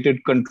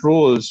automated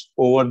controls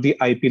over the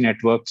IP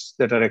networks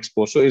that are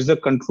exposed? So is the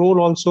control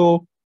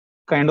also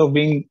kind of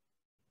being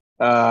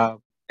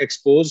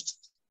exposed,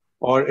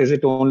 or is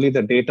it only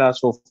the data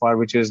so far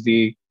which is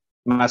the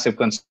massive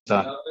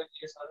concern?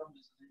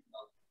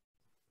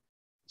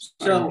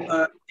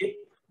 So,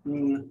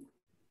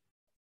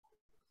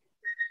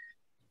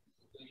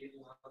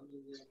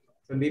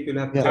 Sandeep, you'll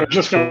have I'm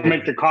just going to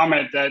make the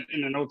comment that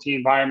in an OT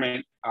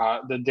environment,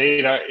 the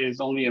data is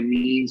only a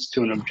means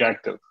to an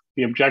objective.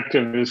 The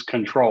objective is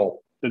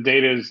control. The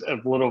data is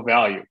of little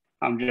value.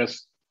 I'm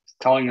just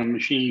telling a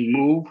machine,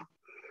 move,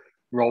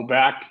 roll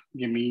back,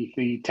 give me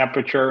the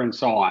temperature, and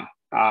so on.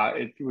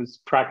 It was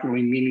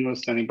practically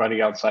meaningless to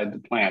anybody outside the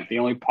plant. The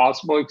only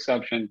possible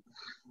exception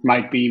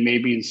might be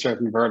maybe in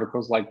certain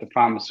verticals like the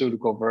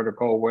pharmaceutical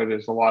vertical, where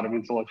there's a lot of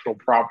intellectual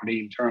property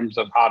in terms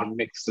of how to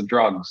mix the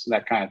drugs,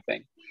 that kind of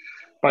thing.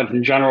 But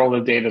in general, the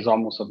data is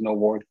almost of no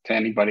worth to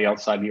anybody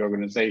outside the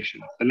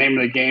organization. The name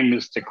of the game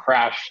is to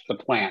crash the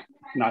plant,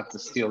 not to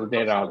steal the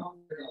data out.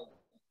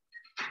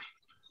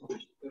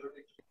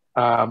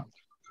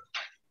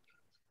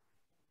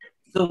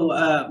 So,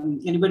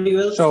 anybody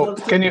else? So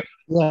can you?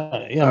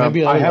 Yeah,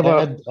 maybe I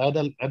will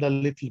add a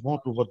little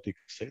more to what Dick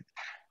said.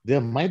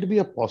 There might be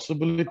a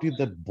possibility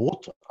that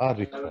both are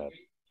required.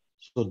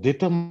 So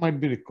data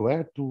might be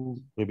required to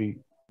maybe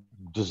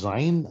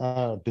design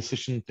a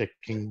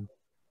decision-taking,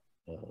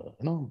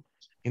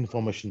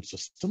 information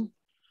system,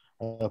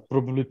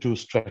 probably to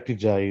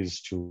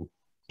strategize, to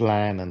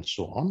plan, and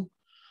so on.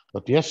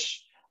 But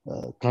yes,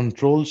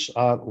 controls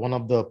are one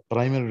of the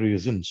primary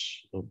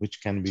reasons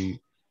which can be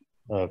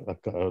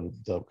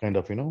the kind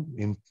of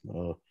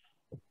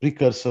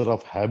precursor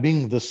of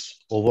having this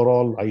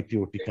overall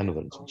IT/OT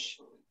convergence.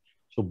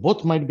 So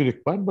both might be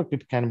required, but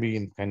it can be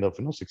in kind of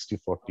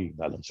 60-40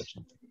 balance or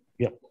something.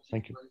 Yeah,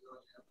 thank you.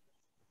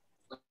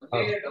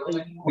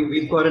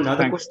 We've got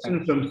another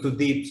question from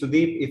Sudeep.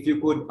 Sudeep, if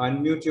you could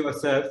unmute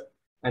yourself,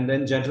 and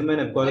then gentlemen,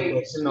 I've got a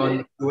question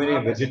on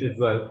Q&A widget as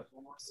well.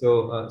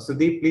 So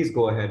Sudeep, please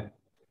go ahead.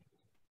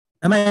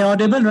 Am I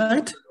audible,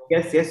 right?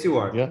 Yes, you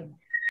are. Yeah.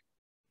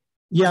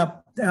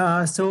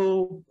 Yeah.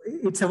 So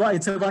it's a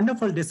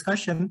wonderful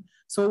discussion.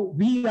 So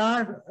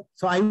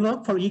I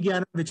work for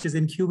eGyan, which is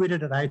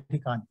incubated at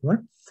IIT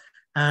Kanpur,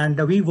 and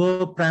we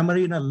work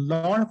primarily in a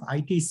lot of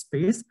IT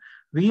space.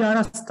 We are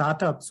a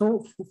startup.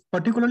 So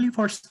particularly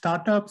for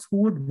startups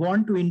who would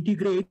want to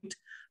integrate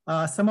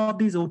some of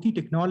these OT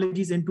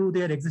technologies into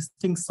their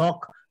existing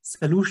SOC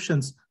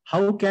solutions,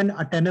 how can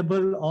a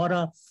Tenable or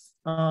a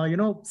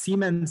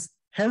Siemens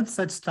help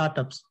such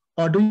startups?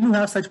 Or do you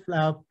have such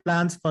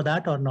plans for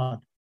that or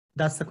not?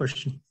 That's the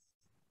question.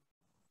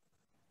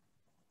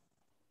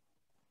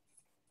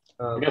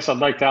 I guess I'd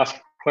like to ask a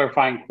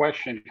clarifying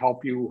question.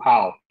 Help you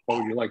how? What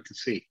would you like to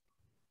see?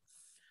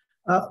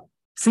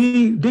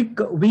 See, Dick,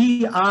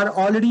 we have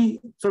very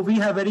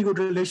good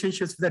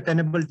relationships with the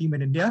Tenable team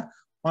in India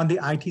on the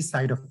IT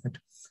side of it.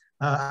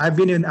 I've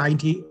been in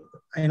IT,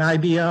 in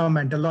IBM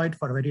and Deloitte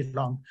for very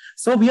long.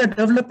 So we are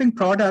developing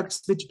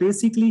products which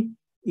basically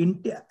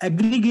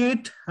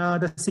aggregate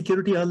the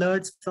security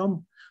alerts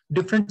from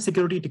different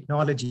security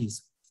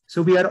technologies.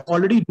 So we are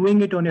already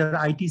doing it on your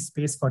IT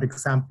space, for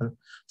example,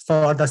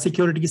 for the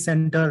security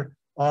center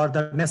or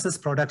the Nessus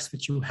products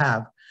which you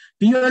have.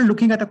 We are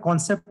looking at a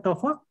concept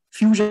of a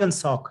fusion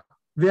SOC,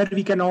 where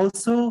we can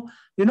also,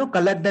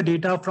 collect the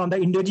data from the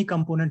Indegi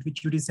component,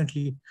 which you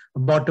recently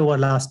bought over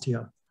last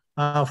year,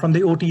 from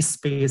the OT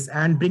space,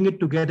 and bring it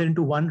together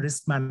into one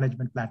risk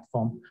management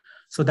platform.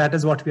 So that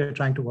is what we are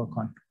trying to work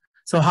on.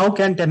 So how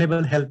can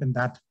Tenable help in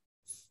that?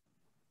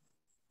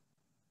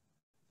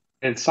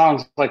 it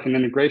sounds like an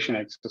integration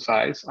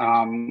exercise.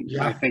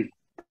 I think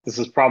this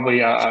is probably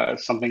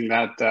something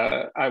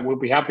that I would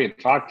be happy to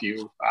talk to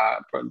you,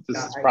 but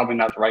this is probably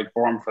not the right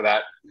forum for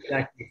that.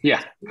 Exactly.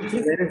 Yeah.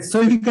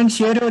 So if you can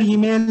share your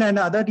email and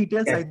other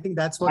details, Yes. I think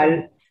that's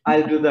what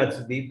I'll do that,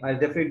 Sudeep. I'll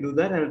definitely do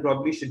that, and I'll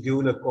probably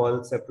schedule a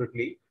call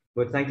separately.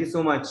 But thank you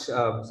so much,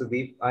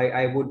 Sudeep.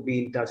 I would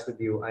be in touch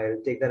with you.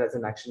 I'll take that as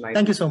an action item.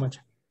 Thank you so much.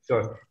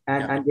 Sure.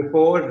 And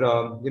before,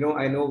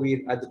 I know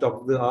we're at the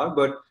top of the hour,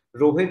 but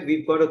Rohit,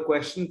 we've got a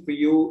question for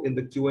you in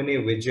the Q&A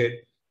widget.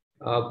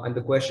 And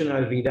the question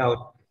I'll read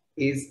out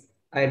is,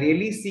 I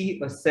really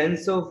see a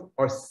sense or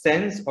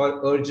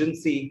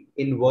urgency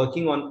in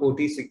working on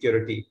OT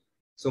security.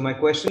 So my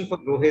question for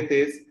Rohit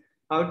is,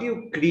 how do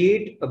you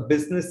create a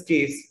business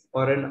case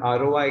or an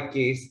ROI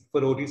case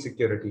for OT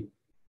security?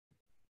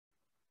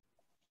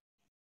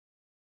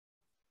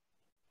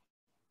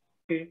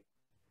 Okay.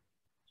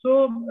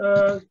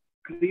 So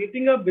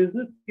creating a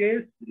business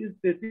case is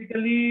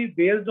basically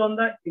based on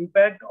the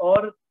impact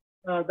or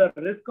the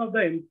risk of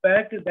the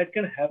impact that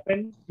can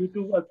happen due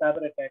to a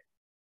cyber attack.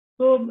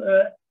 So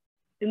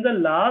in the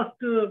last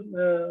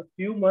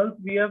few months,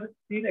 we have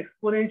seen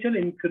exponential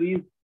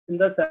increase in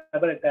the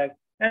cyber attack.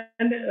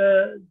 And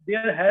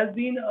there has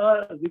been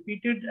a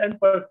repeated and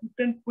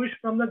persistent push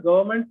from the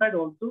government side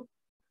also,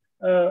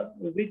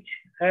 which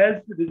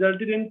has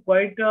resulted in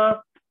quite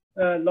a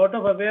lot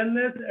of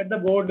awareness at the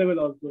board level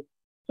also.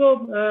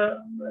 So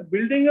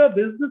building a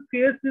business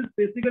case is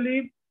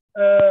basically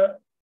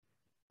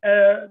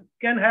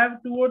can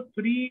have 2 or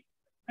 3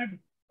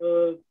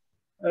 to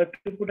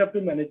put up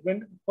to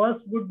management.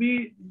 First would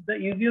be the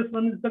easiest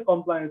one is the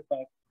compliance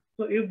part.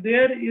 So if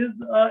there is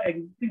an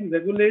existing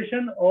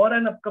regulation or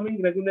an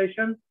upcoming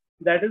regulation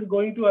that is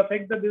going to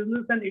affect the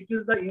business, and it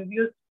is the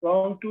easiest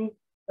prong to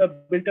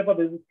build up a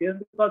business case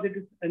because it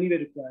is anyway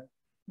required.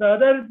 The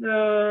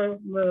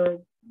other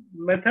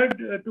method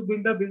to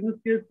build a business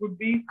case would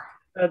be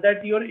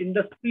that your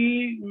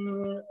industry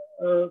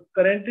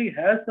currently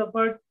has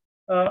suffered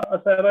a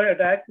cyber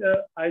attack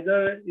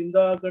either in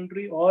the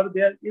country or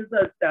there is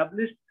an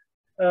established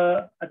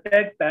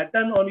attack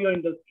pattern on your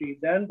industry.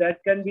 Then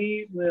that can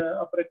be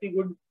a pretty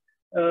good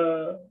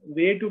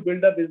way to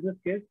build a business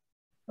case.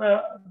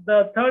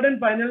 The third and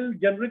final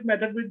generic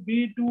method would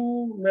be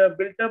to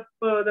build up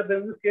the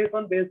business case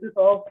on basis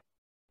of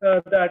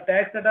the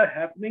attacks that are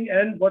happening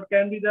and what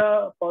can be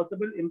the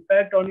possible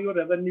impact on your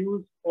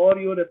revenues or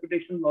your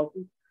reputation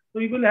losses. So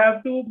you will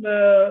have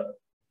to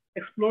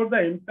explore the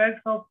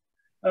impacts of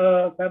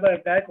cyber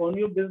attack on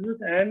your business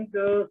and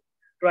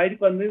try to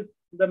convince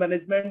the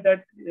management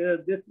that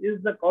this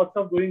is the cost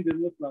of doing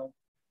business now.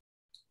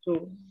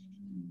 So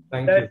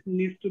that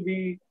needs to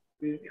be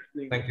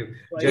explained. Thank you.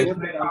 So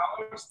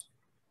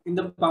in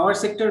the power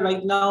sector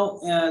right now,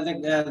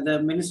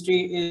 the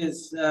ministry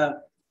is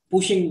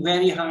pushing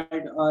very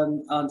hard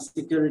on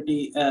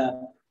security,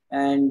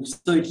 and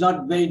so it's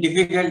not very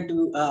difficult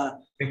to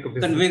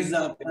convince the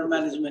upper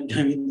management.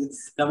 I mean,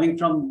 it's coming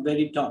from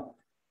very top.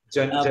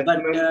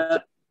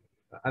 But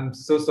I'm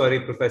so sorry,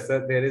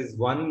 Professor. There is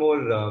one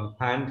more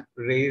hand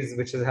raise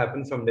which has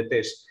happened from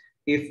Nitish.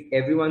 If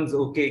everyone's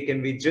okay,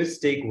 can we just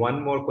take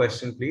one more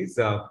question, please?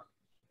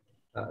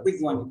 Quick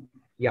one.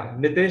 Yeah,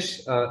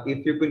 Nitish,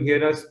 if you can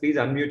hear us, please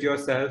unmute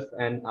yourself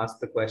and ask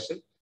the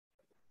question.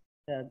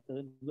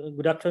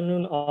 Good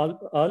afternoon,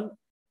 all.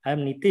 I'm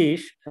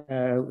Nitish.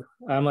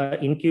 I'm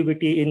an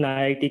incubity in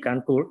IIT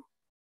Kanpur.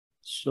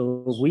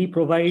 So we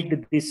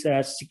provide this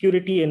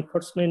security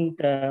enforcement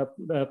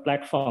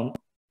platform.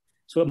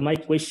 So my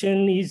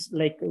question is,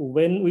 like,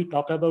 when we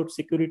talk about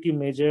security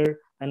measure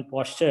and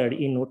posture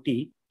in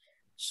OT,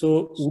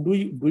 so do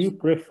you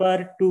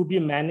prefer to be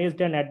managed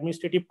and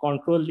administrative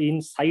control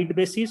in site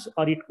basis,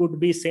 or it could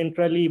be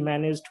centrally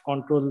managed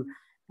control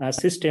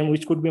system,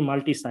 which could be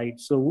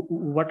multi-site? So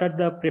what are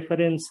the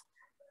preference?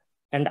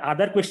 And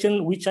other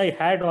question which I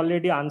had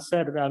already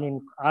answered, I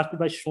mean, asked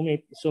by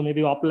Sumit, so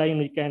maybe offline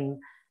we can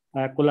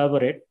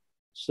collaborate.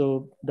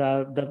 So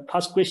the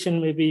first question,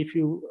 maybe if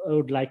you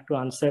would like to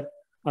answer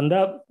on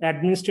the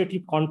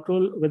administrative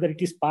control, whether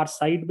it is per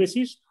site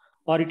basis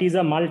or it is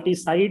a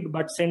multi-site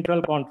but central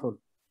control.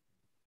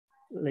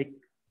 Like,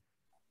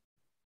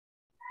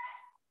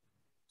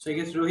 so I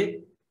guess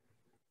Rohit.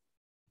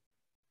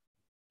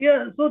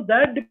 Yeah, so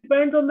that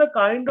depends on the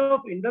kind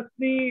of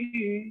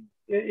industry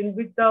in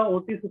which the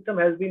OT system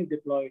has been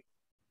deployed.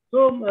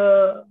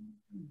 So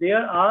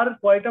there are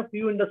quite a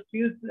few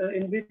industries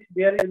in which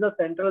there is a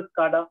central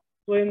SCADA.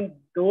 So in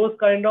those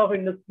kind of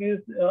industries,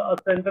 a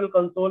central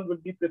console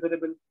would be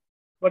preferable.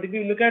 But if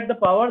you look at the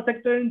power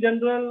sector in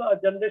general, a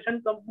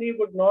generation company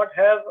would not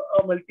have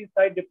a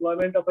multi-site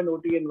deployment of an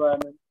OT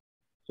environment.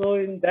 So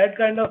in that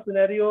kind of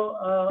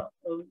scenario,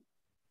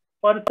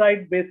 per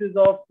site basis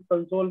of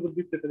console would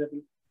be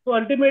preferable. So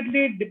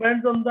ultimately, it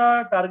depends on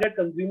the target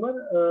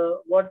consumer,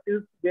 what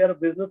is their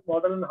business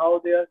model and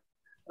how their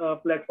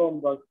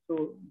platform works.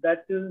 So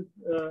that is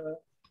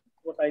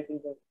what I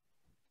think of.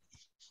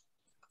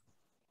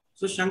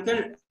 So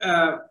Shankar,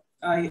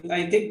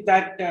 I think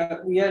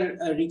that we are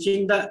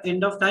reaching the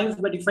end of time,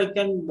 but if I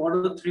can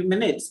borrow 3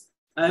 minutes,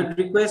 I would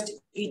request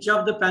each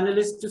of the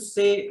panelists to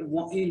say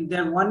in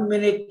their 1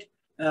 minute,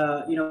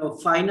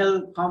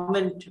 final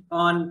comment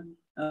on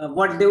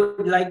what they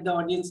would like the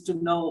audience to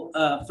know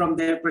from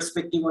their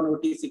perspective on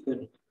OT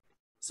security.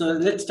 So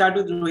let's start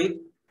with Rohit.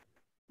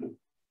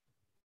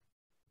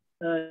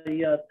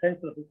 Yeah,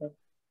 thanks, Professor.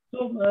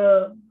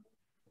 So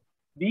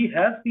we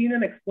have seen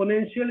an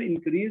exponential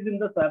increase in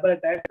the cyber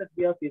attacks that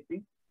we are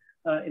facing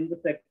in the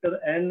sector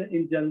and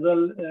in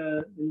general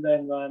in the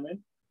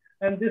environment.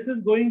 And this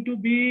is going to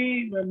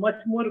be much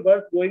more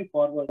worse going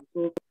forward.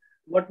 So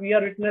what we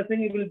are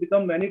witnessing, it will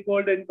become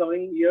manifold in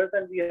coming years,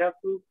 and we have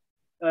to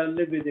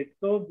live with it.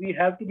 So we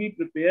have to be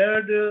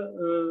prepared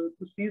to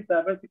see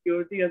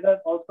cybersecurity as a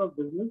cost of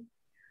business.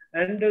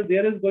 And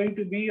there is going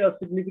to be a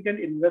significant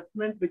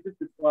investment which is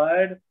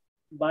required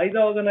by the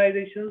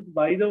organizations,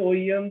 by the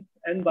OEMs,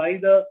 and by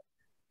the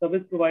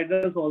service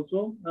providers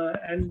also.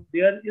 And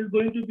there is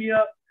going to be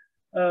a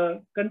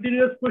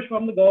continuous push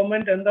from the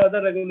government and the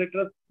other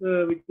regulators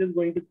which is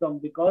going to come,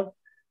 because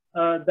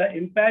the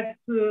impact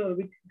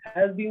which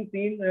has been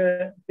seen,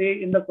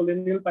 say, in the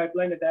colonial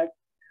pipeline attack,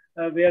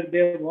 where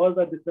there was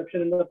a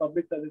disruption in the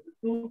public services.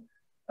 So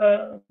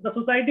the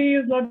society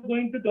is not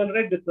going to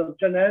tolerate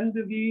disruption, and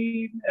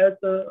we, as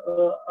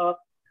a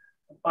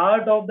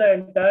part of the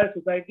entire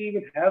society,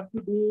 will have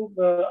to do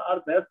our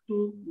best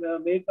to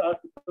make our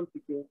system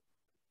secure.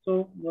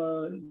 So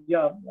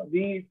yeah,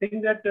 we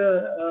think that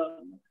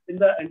in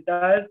the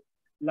entire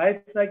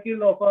life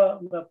cycle of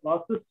a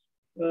process,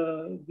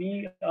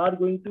 we are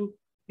going to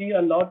see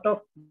a lot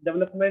of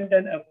development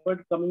and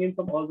effort coming in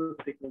from all the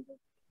stakeholders.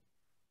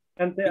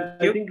 And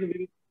I think we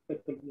will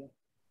successful.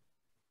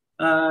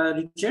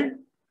 Richard?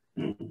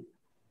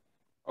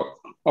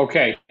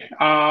 Okay.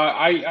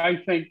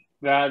 I think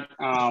that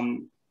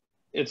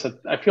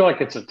I feel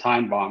like it's a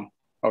time bomb.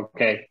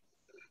 Okay.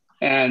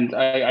 And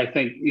I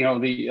think,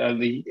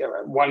 the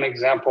one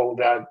example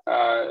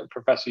that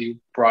Professor, you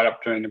brought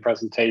up during the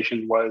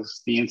presentation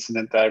was the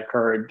incident that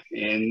occurred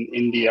in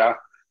India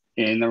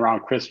in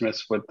around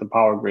Christmas with the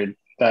power grid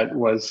that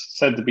was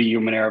said to be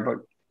human error, but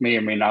may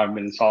or may not have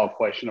been solved,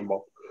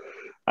 questionable.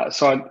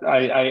 So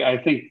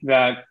I think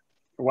that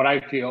what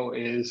I feel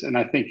is, and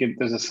I think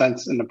there's a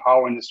sense in the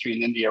power industry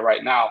in India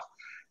right now,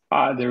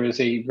 there is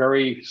a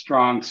very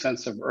strong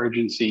sense of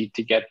urgency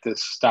to get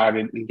this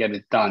started and get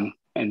it done,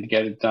 and to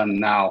get it done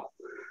now.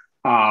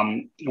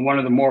 One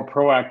of the more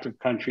proactive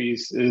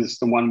countries is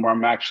the one where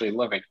I'm actually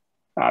living,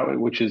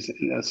 which is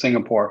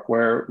Singapore,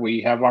 where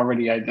we have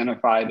already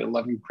identified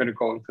 11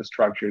 critical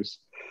infrastructures,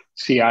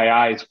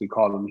 CIIs we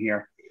call them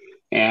here.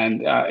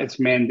 And it's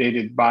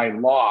mandated by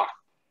law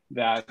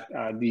that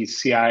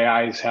these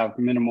CIIs have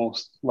minimal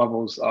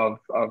levels of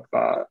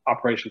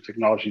operational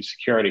technology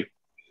security.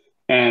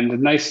 And the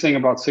nice thing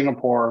about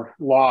Singapore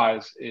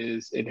laws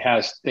is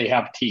they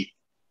have teeth.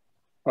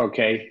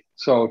 Okay,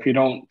 so if you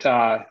don't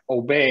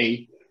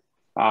obey,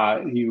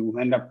 you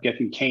end up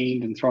getting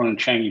caned and thrown in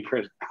Changi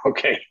prison.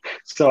 Okay,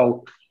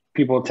 so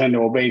people tend to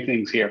obey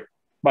things here,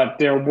 but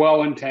they're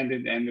well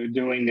intended and they're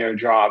doing their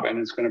job, and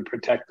it's going to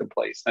protect the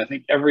place. I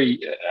think I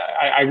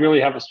really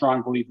have a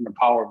strong belief in the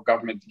power of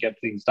government to get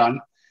things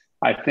done.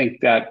 I think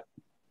that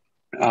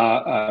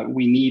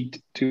we need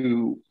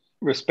to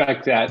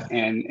respect that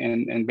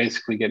and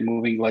basically get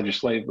moving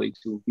legislatively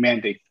to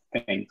mandate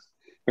things,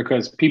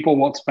 because people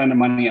won't spend the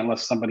money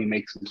unless somebody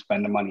makes them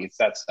spend the money. It's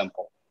that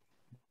simple.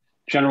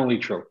 Generally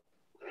true.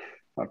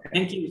 Okay.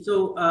 Thank you.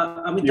 So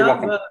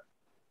Amitabh,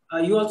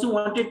 you also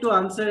wanted to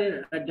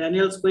answer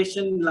Daniel's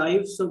question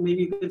live, so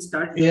maybe you can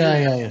start.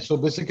 Yeah. So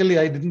basically,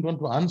 I didn't want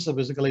to answer.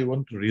 Basically, I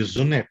want to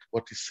resonate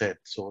what he said.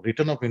 So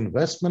return of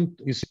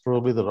investment is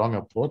probably the wrong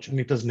approach, and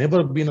it has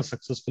never been a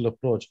successful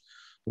approach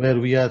where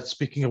we are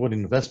speaking about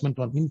investment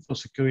on info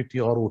security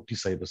or OT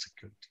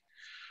cybersecurity.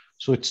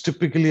 So it's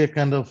typically a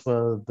kind of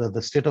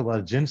the state of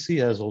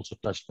urgency, as also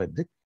touched by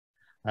Dick,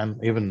 and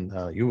even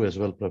you as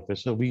well,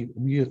 Professor. We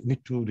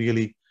need to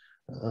really,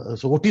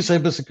 so OT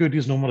cybersecurity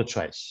is no more a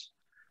choice.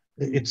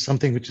 It's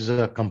something which is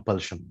a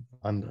compulsion,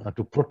 and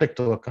to protect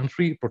our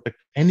country, protect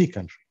any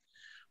country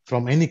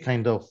from any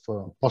kind of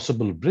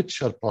possible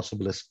breach or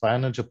possible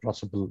espionage or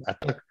possible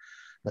attack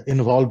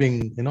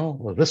involving,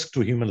 risk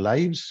to human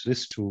lives,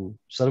 risk to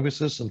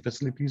services and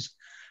facilities.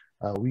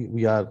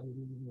 We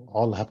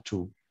all have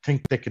to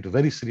take it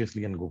very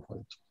seriously and go for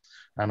it.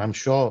 And I'm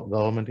sure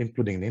government,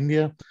 including in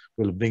India,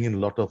 will bring in a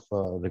lot of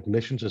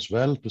regulations as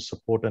well to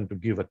support and to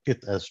give a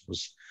teeth, as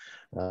was,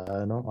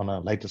 on a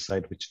lighter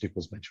side, which Dick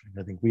was mentioning.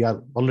 I think we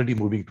are already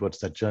moving towards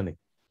that journey.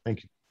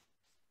 Thank you.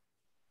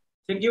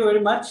 Thank you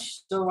very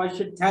much. So I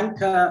should thank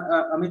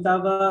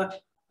Amitabh,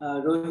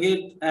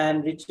 Rohit,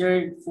 and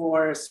Richard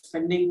for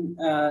spending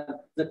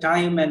the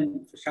time,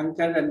 and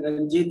Shankar and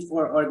Ranjit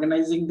for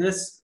organizing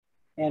this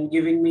and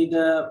giving me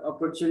the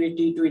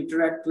opportunity to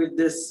interact with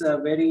this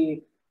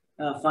very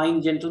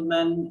fine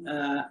gentlemen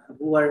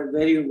who are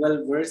very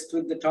well versed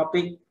with the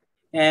topic.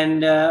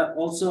 And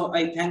also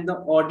I thank the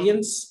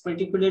audience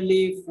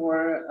particularly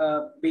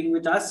for being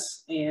with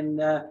us.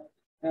 And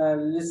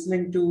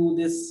listening to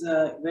this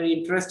very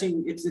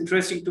interesting, it's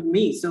interesting to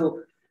me. So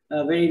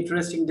very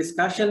interesting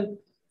discussion.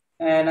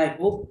 And I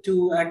hope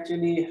to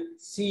actually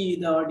see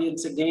the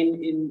audience again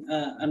in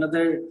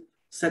another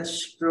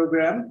such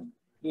program.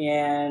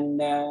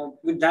 And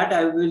with that,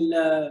 I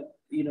will,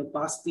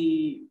 pass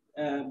the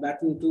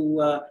baton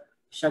to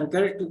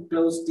Shankar to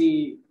close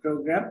the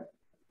program.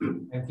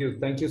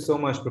 Thank you so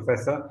much,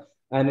 Professor.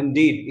 And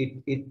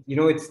indeed,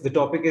 it's the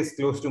topic is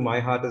close to my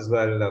heart as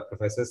well,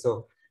 Professor.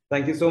 So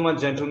thank you so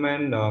much,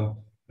 gentlemen.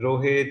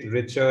 Rohit,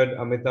 Richard,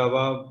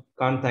 Amitava,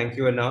 can't thank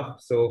you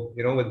enough. So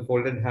with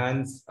folded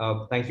hands,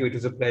 thank you. It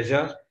was a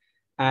pleasure.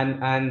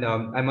 And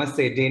I must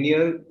say,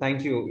 Daniel,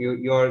 thank you.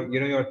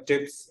 Your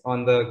tips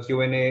on the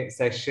Q&A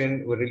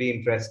section were really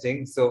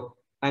interesting. So,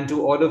 and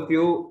to all of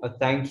you,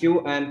 thank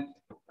you. And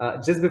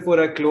just before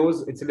I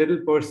close, it's a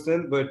little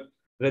personal, but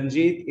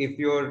Ranjit, if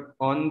you're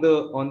on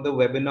the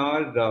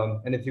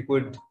webinar, and if you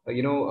could,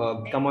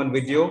 come on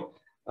video.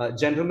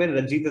 Gentlemen,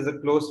 Ranjit is a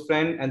close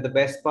friend, and the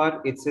best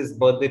part, it's his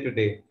birthday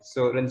today.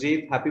 So,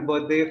 Ranjit, happy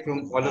birthday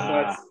from all of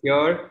us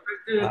here.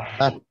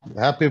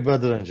 Happy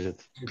birthday,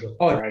 Ranjit.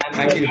 Oh,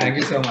 thank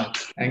you so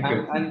much. Thank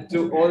you. And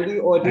to all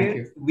the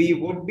audience, we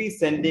would be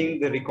sending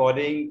the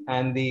recording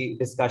and the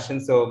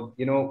discussion. So,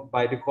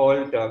 by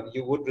default,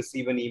 you would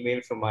receive an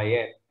email from my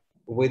end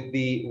with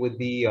the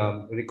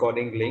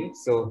recording link.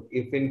 So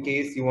if in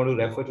case you want to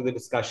refer to the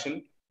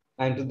discussion,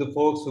 and to the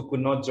folks who could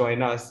not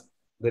join us,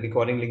 the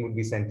recording link would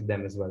be sent to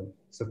them as well.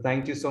 So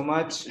thank you so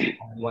much. And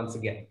once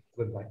again,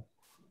 goodbye.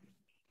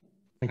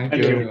 Thank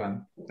you,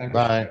 everyone.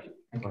 Bye.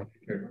 Thank you.